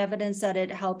some evidence that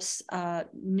it helps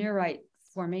neurite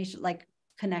formation, like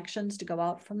connections to go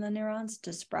out from the neurons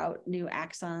to sprout new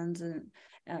axons and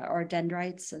or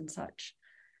dendrites and such.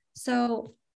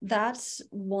 So that's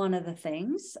one of the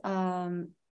things.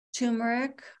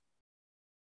 Turmeric,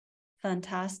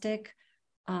 fantastic.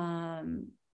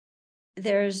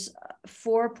 There's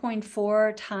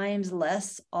 4.4 times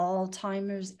less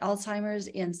Alzheimer's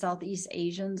in Southeast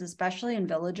Asians, especially in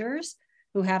villagers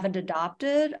who haven't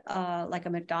adopted like a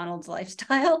McDonald's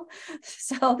lifestyle.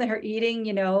 So they're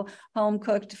eating, home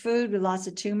cooked food with lots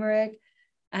of turmeric.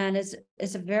 And it's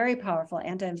a very powerful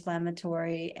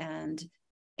anti-inflammatory and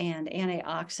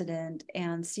antioxidant,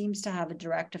 and seems to have a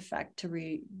direct effect to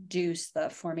reduce the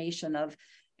formation of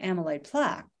amyloid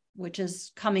plaque, which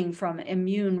is coming from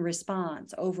immune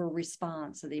response, over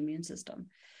response of the immune system.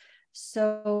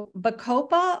 So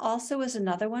Bacopa also is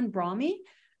another one, Brahmi.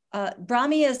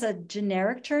 Brahmi is a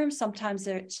generic term. Sometimes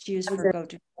it's used for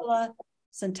Gotu-kola,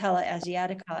 Centella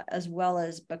asiatica, as well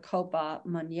as Bacopa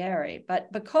monnieri.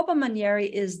 But Bacopa monnieri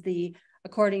is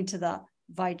according to the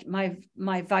my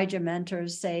Vaidya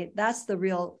mentors say, that's the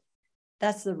real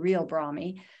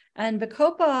Brahmi. And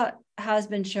Bacopa has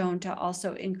been shown to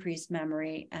also increase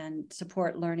memory and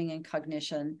support learning and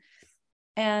cognition,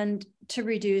 and to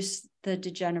reduce the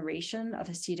degeneration of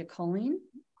acetylcholine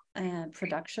and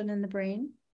production in the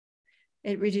brain.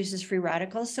 It reduces free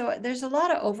radicals. So there's a lot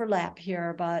of overlap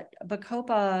here, but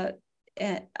Bacopa,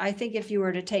 I think if you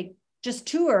were to take just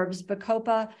 2 herbs,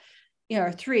 Bacopa,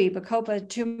 or 3, Bacopa,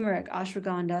 turmeric,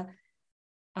 ashwagandha,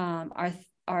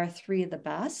 are 3 of the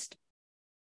best.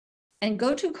 And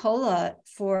gotu kola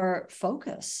for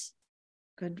focus.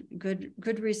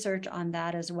 Good research on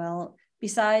that as well.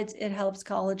 Besides, it helps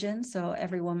collagen, so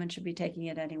every woman should be taking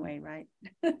it anyway, right?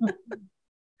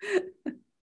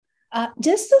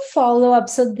 Just to follow up,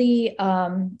 so the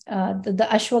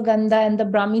ashwagandha and the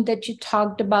brahmi that you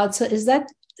talked about, so is that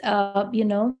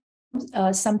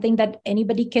something that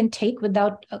anybody can take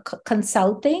without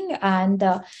consulting and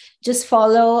just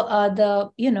follow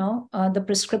the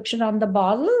prescription on the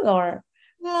bottle, or?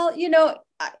 Well,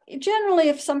 generally,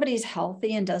 if somebody's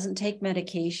healthy and doesn't take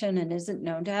medication and isn't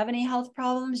known to have any health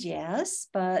problems, yes.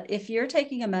 But if you're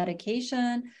taking a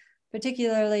medication,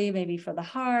 particularly maybe for the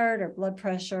heart or blood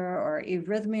pressure or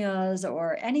arrhythmias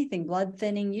or anything blood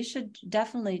thinning, you should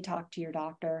definitely talk to your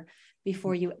doctor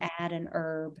before you add an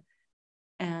herb.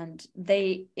 And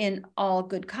they, in all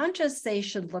good conscience, they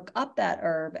should look up that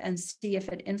herb and see if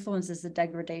it influences the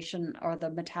degradation or the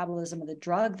metabolism of the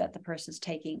drug that the person's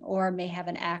taking, or may have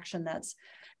an action that's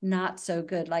not so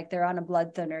good. Like they're on a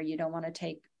blood thinner, you don't want to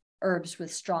take herbs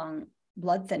with strong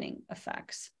blood thinning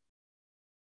effects.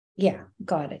 Yeah,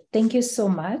 got it. Thank you so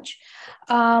much.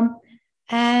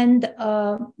 And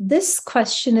this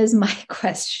question is my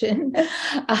question.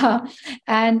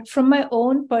 And from my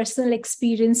own personal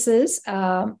experiences,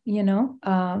 I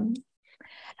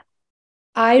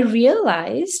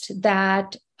realized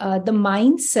that the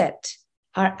mindset,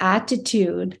 our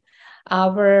attitude,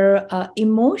 our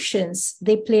emotions,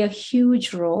 they play a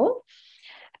huge role.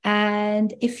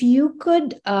 And if you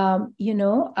could,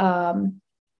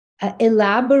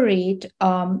 elaborate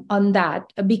on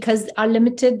that, because our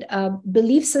limited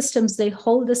belief systems, they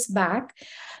hold us back.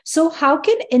 So how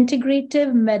can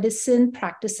integrative medicine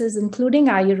practices, including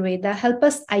Ayurveda, help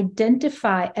us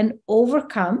identify and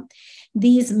overcome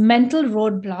these mental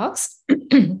roadblocks?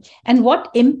 And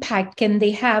what impact can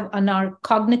they have on our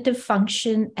cognitive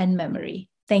function and memory?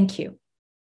 Thank you.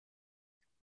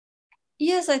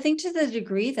 Yes, I think to the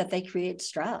degree that they create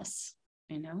stress,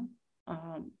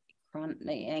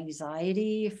 chronic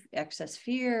anxiety, excess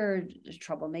fear,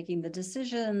 trouble making the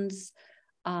decisions.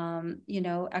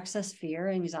 Excess fear,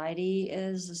 anxiety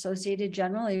is associated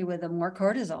generally with more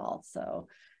cortisol. So,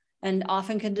 and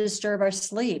often can disturb our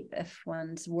sleep if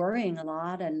one's worrying a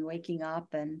lot and waking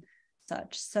up and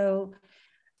such. So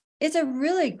it's a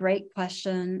really great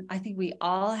question. I think we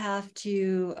all have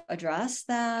to address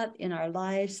that in our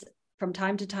lives from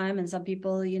time to time, and some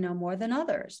people, more than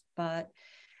others. But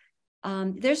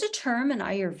there's a term in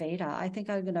Ayurveda, I think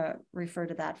I'm going to refer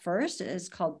to that first. It's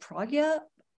called pragya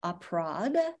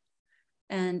aprad,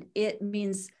 and it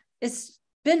means, it's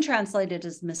been translated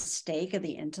as mistake of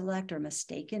the intellect or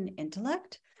mistaken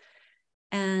intellect.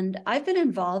 And I've been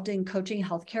involved in coaching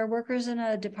healthcare workers in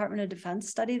a Department of Defense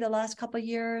study the last couple of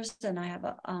years, and I have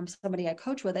somebody I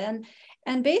coach with, and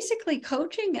basically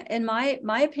coaching, in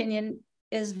my opinion,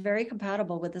 is very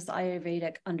compatible with this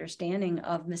Ayurvedic understanding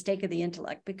of mistake of the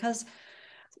intellect, because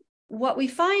what we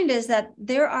find is that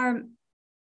there are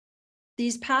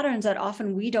these patterns that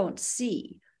often we don't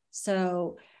see.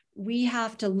 So we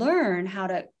have to learn how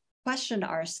to question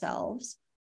ourselves.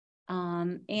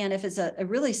 And if it's a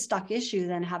really stuck issue,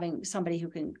 then having somebody who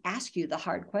can ask you the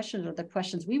hard questions, or the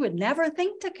questions we would never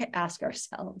think to ask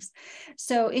ourselves.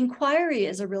 So inquiry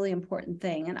is a really important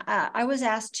thing. And I was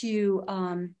asked to,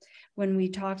 when we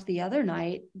talked the other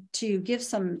night, to give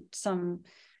some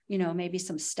maybe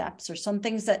some steps or some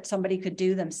things that somebody could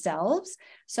do themselves.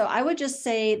 So I would just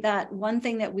say that one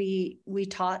thing that we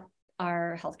taught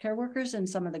our healthcare workers in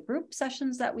some of the group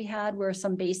sessions that we had were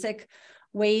some basic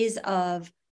ways of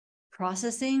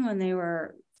processing when they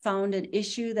were found an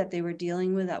issue that they were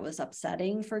dealing with that was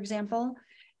upsetting, for example.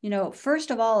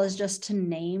 First of all is just to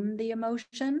name the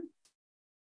emotion.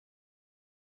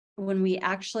 When we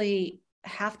actually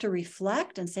have to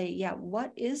reflect and say, yeah,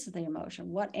 what is the emotion?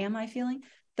 What am I feeling?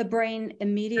 The brain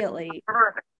immediately,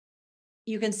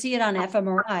 you can see it on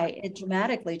fMRI, it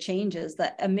dramatically changes.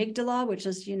 The amygdala, which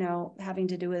is, having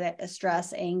to do with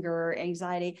stress, anger,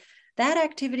 anxiety, that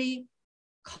activity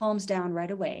calms down right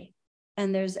away.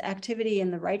 And there's activity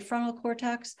in the right frontal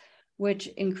cortex, which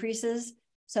increases.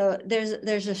 So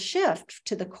there's a shift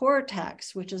to the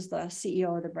cortex, which is the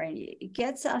CEO of the brain. It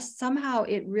gets us somehow,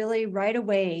 it really right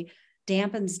away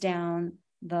dampens down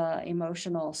the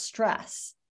emotional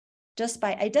stress just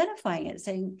by identifying it,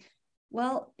 saying,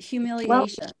 well,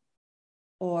 humiliation.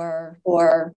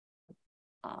 or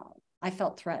I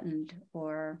felt threatened,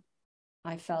 or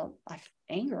I felt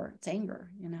anger. It's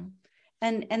anger, you know.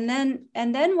 And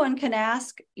then one can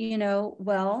ask, you know,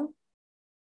 well,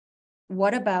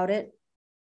 what about it,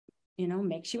 you know,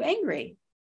 makes you angry?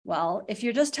 Well, if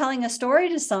you're just telling a story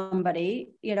to somebody,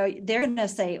 you know, they're going to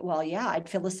say, well, yeah, I'd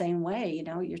feel the same way. You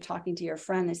know, you're talking to your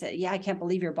friend. They say, yeah, I can't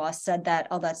believe your boss said that.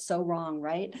 Oh, that's so wrong,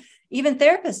 right? Even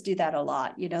therapists do that a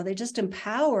lot. You know, they just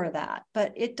empower that,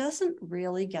 but it doesn't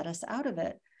really get us out of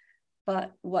it.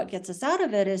 But what gets us out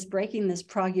of it is breaking this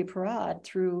pragya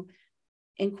through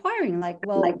inquiring, like,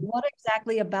 well, what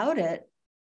exactly about it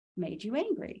made you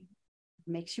angry?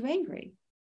 Makes you angry?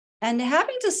 And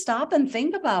having to stop and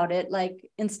think about it, like,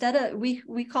 instead of,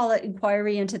 we call it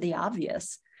inquiry into the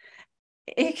obvious.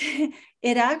 It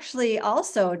actually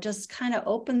also just kind of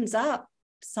opens up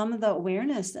some of the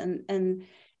awareness, and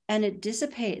it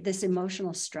dissipates. This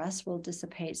emotional stress will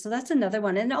dissipate. So that's another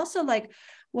one. And also, like,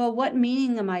 well, what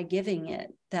meaning am I giving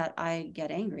it that I get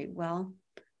angry? Well,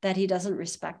 that he doesn't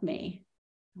respect me,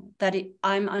 that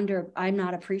I'm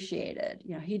not appreciated.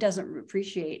 You know, he doesn't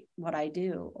appreciate what I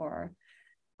do, or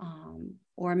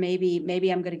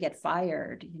maybe I'm going to get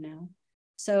fired, you know.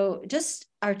 So just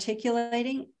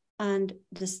articulating and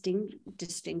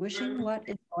distinguishing what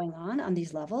is going on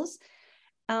these levels.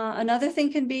 Another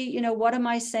thing can be, you know, what am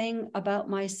I saying about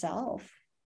myself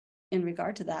in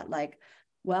regard to that? Like,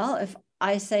 well, if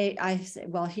I say,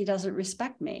 well, he doesn't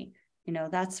respect me, you know,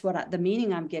 that's what the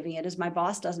meaning I'm giving it is my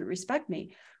boss doesn't respect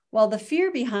me. Well, the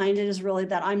fear behind it is really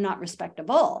that I'm not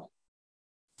respectable.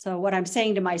 So what I'm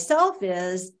saying to myself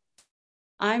is,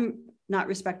 I'm not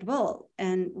respectable.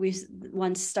 And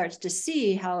one starts to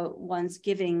see how one's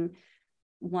giving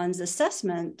one's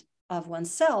assessment of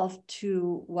oneself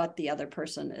to what the other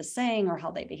person is saying or how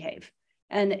they behave.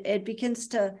 And it begins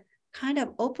to kind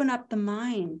of open up the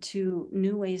mind to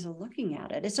new ways of looking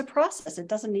at it. It's a process. It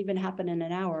doesn't even happen in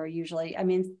an hour usually. I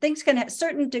mean, things can, a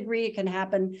certain degree, it can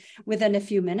happen within a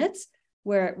few minutes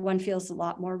where one feels a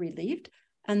lot more relieved.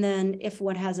 And then if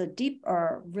one has a deep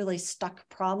or really stuck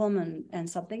problem and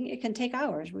something, it can take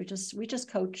hours. We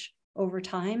just coach over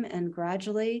time, and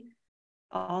gradually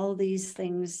all these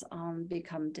things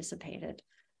become dissipated.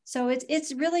 So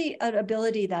it's really an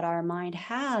ability that our mind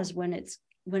has when it's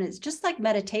just like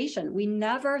meditation. We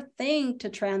never think to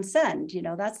transcend, you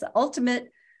know, that's the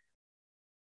ultimate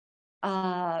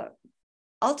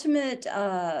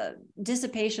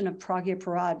dissipation of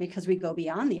pragya, because we go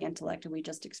beyond the intellect and we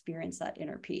just experience that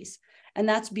inner peace. And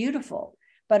that's beautiful.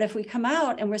 But if we come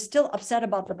out and we're still upset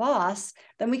about the boss,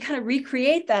 then we kind of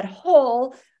recreate that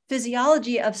whole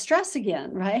physiology of stress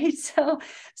again, right?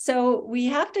 So we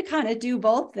have to kind of do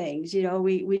both things. You know,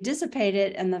 we dissipate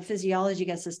it and the physiology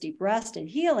gets us deep rest and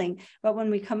healing. But when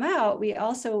we come out, we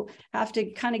also have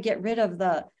to kind of get rid of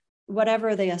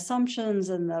whatever the assumptions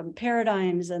and the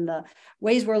paradigms and the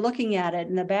ways we're looking at it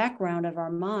in the background of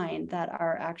our mind that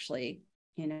are actually,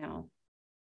 you know,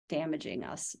 damaging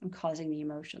us and causing the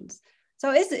emotions.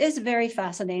 So it's very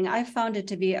fascinating. I found it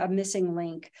to be a missing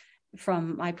link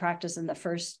from my practice in the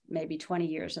first maybe 20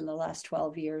 years, in the last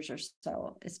 12 years or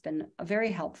so. It's been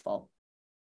very helpful.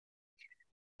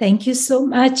 Thank you so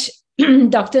much,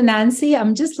 Dr. Nancy.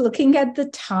 I'm just looking at the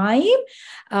time.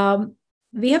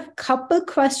 We have a couple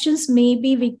questions.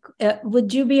 Maybe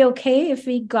would you be okay if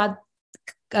we got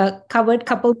covered a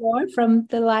couple more from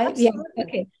the live? Absolutely. Yeah,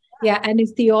 okay. Yeah, and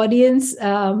if the audience,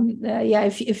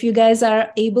 if you guys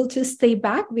are able to stay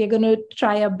back, we're going to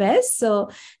try our best. So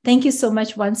thank you so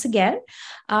much once again.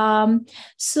 You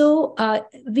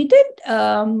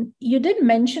did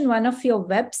mention one of your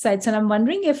websites, and I'm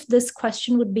wondering if this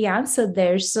question would be answered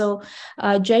there. So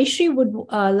Jayashree would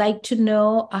like to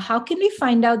know, how can we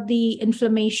find out the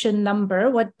inflammation number?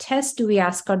 What test do we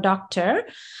ask our doctor?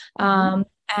 And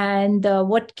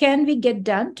what can we get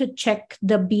done to check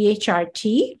the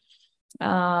BHRT?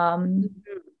 And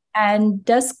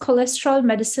does cholesterol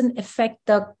medicine affect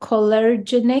the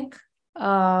cholerogenic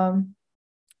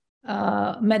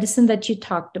medicine that you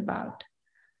talked about?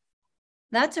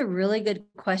 That's a really good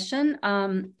question.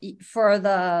 For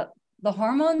the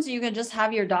hormones, you can just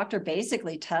have your doctor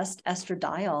basically test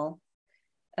estradiol.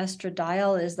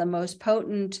 Estradiol is the most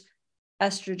potent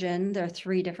estrogen. There are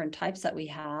 3 different types that we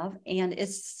have, and it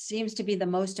seems to be the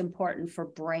most important for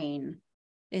brain.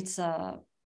 It's a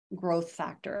growth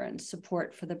factor and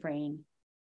support for the brain.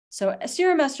 So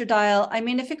serum estradiol, I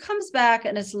mean, if it comes back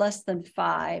and it's less than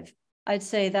 5, I'd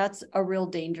say that's a real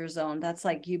danger zone. That's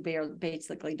like you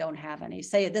basically don't have any.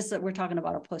 Say this, we're talking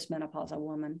about a postmenopausal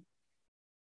woman.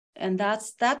 And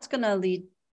that's going to lead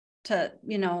to,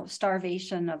 you know,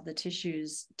 starvation of the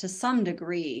tissues to some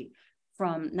degree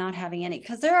from not having any,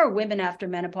 because there are women after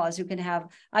menopause who can have,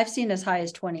 I've seen as high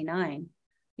as 29.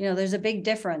 You know, there's a big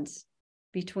difference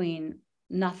between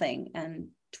nothing and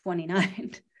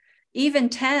 29. Even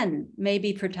 10 may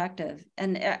be protective.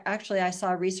 And actually, I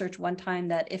saw research one time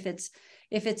that if it's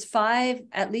 5,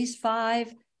 at least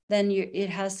 5, then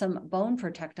it has some bone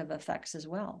protective effects as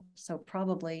well. So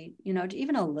probably, you know,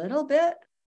 even a little bit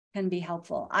can be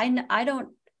helpful. I don't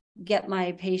get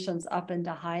my patients up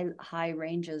into high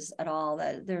ranges at all.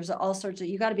 That there's all sorts of,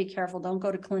 you got to be careful. Don't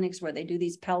go to clinics where they do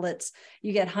these pellets.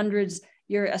 You get hundreds,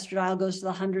 your estradiol goes to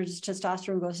the hundreds,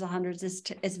 testosterone goes to the hundreds.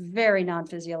 It's very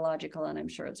non-physiological, and I'm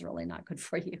sure it's really not good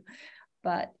for you.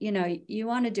 But, you know, you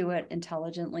want to do it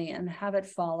intelligently and have it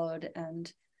followed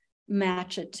and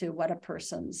match it to what a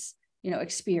person's, you know,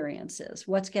 experience is,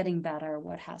 what's getting better,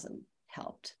 what hasn't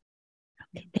helped.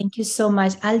 Okay, thank you so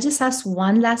much. I'll just ask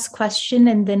one last question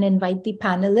and then invite the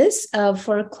panelists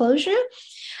for a closure.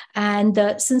 And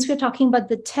since we're talking about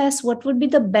the test, what would be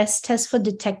the best test for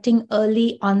detecting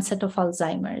early onset of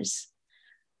Alzheimer's?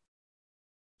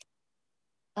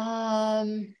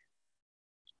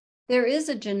 There is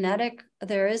a genetic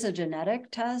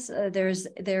test.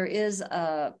 There is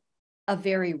a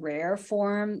very rare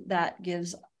form that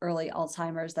gives early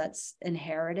Alzheimer's that's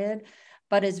inherited,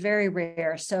 but it's very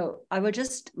rare. So I would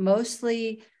just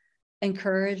mostly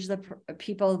encourage the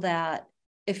people that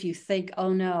if you think,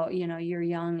 oh no, you know, you're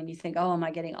young and you think, oh, am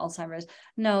I getting Alzheimer's?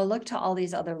 No, look to all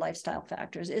these other lifestyle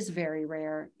factors. It's very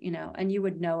rare, you know, and you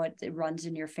would know it runs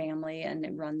in your family and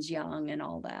it runs young and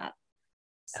all that.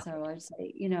 So I'd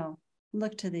say, you know,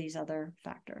 look to these other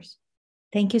factors.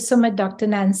 Thank you so much, Dr.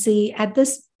 Nancy. At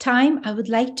this time, I would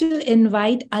like to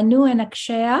invite Anu and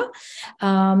Akshaya,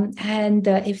 and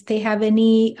if they have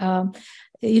any,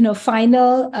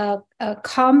 final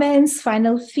comments,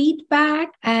 final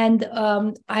feedback. And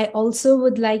I also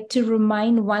would like to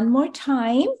remind one more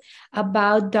time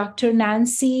about Dr.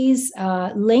 Nancy's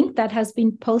link that has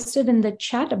been posted in the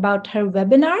chat about her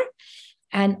webinar.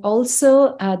 And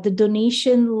also the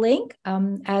donation link.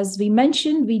 As we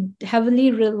mentioned, we heavily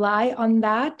rely on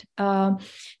that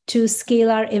to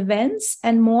scale our events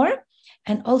and more.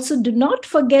 And also do not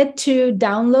forget to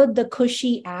download the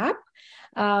Kushi app.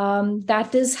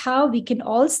 That is how we can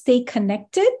all stay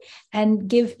connected and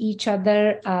give each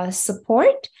other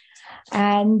support.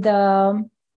 And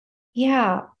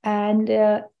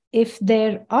if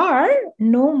there are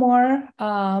no more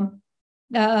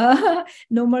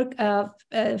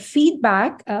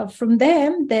feedback from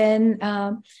them, then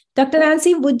Dr.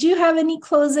 Nancy, would you have any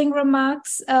closing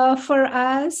remarks for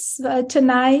us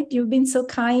tonight? You've been so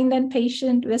kind and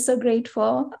patient. We're so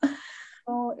grateful.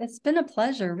 Oh, it's been a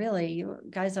pleasure, really. You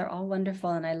guys are all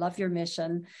wonderful, and I love your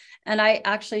mission. And I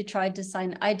actually I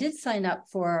did sign up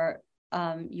for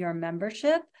your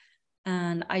membership,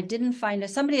 and I didn't find it.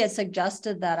 Somebody had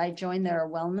suggested that I join their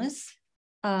wellness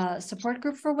support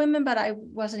group for women, but I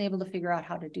wasn't able to figure out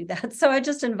how to do that. So I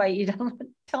just invite you to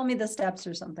tell me the steps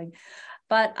or something.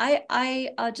 But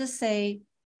I'll just say,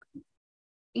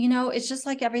 you know, it's just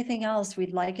like everything else.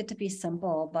 We'd like it to be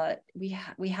simple, but we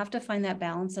have to find that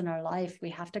balance in our life.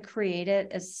 We have to create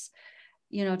it as,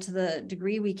 you know, to the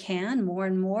degree we can, more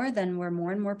and more, then we're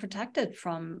more and more protected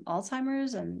from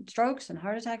Alzheimer's and strokes and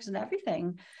heart attacks and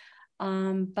everything.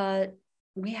 But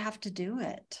we have to do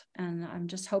it. And I'm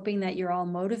just hoping that you're all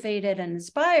motivated and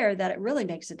inspired that it really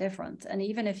makes a difference. And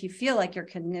even if you feel like your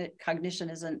cognition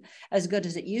isn't as good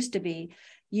as it used to be,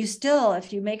 you still,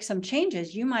 if you make some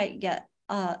changes, you might get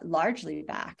largely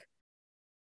back.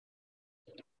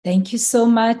 Thank you so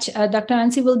much. Dr.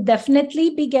 Nancy will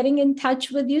definitely be getting in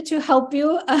touch with you to help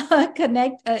you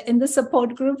connect in the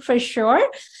support group for sure.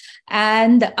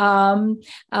 And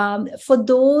for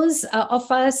those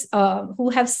of us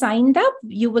who have signed up,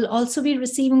 you will also be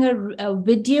receiving a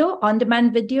video,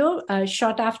 on-demand video,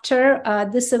 short after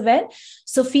this event.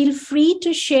 So feel free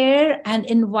to share and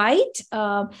invite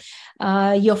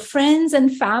your friends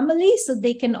and family so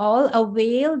they can all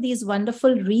avail these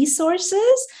wonderful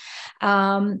resources.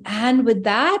 And with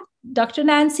that, Dr.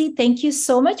 Nancy, thank you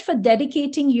so much for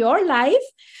dedicating your life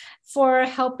for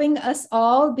helping us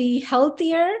all be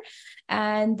healthier.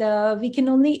 And we can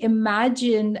only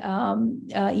imagine,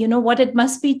 what it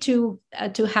must be to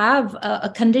have a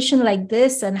condition like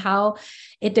this and how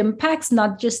it impacts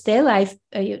not just their life,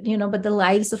 but the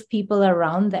lives of people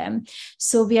around them.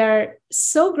 So we are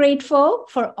so grateful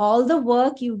for all the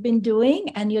work you've been doing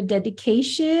and your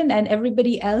dedication and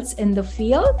everybody else in the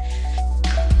field.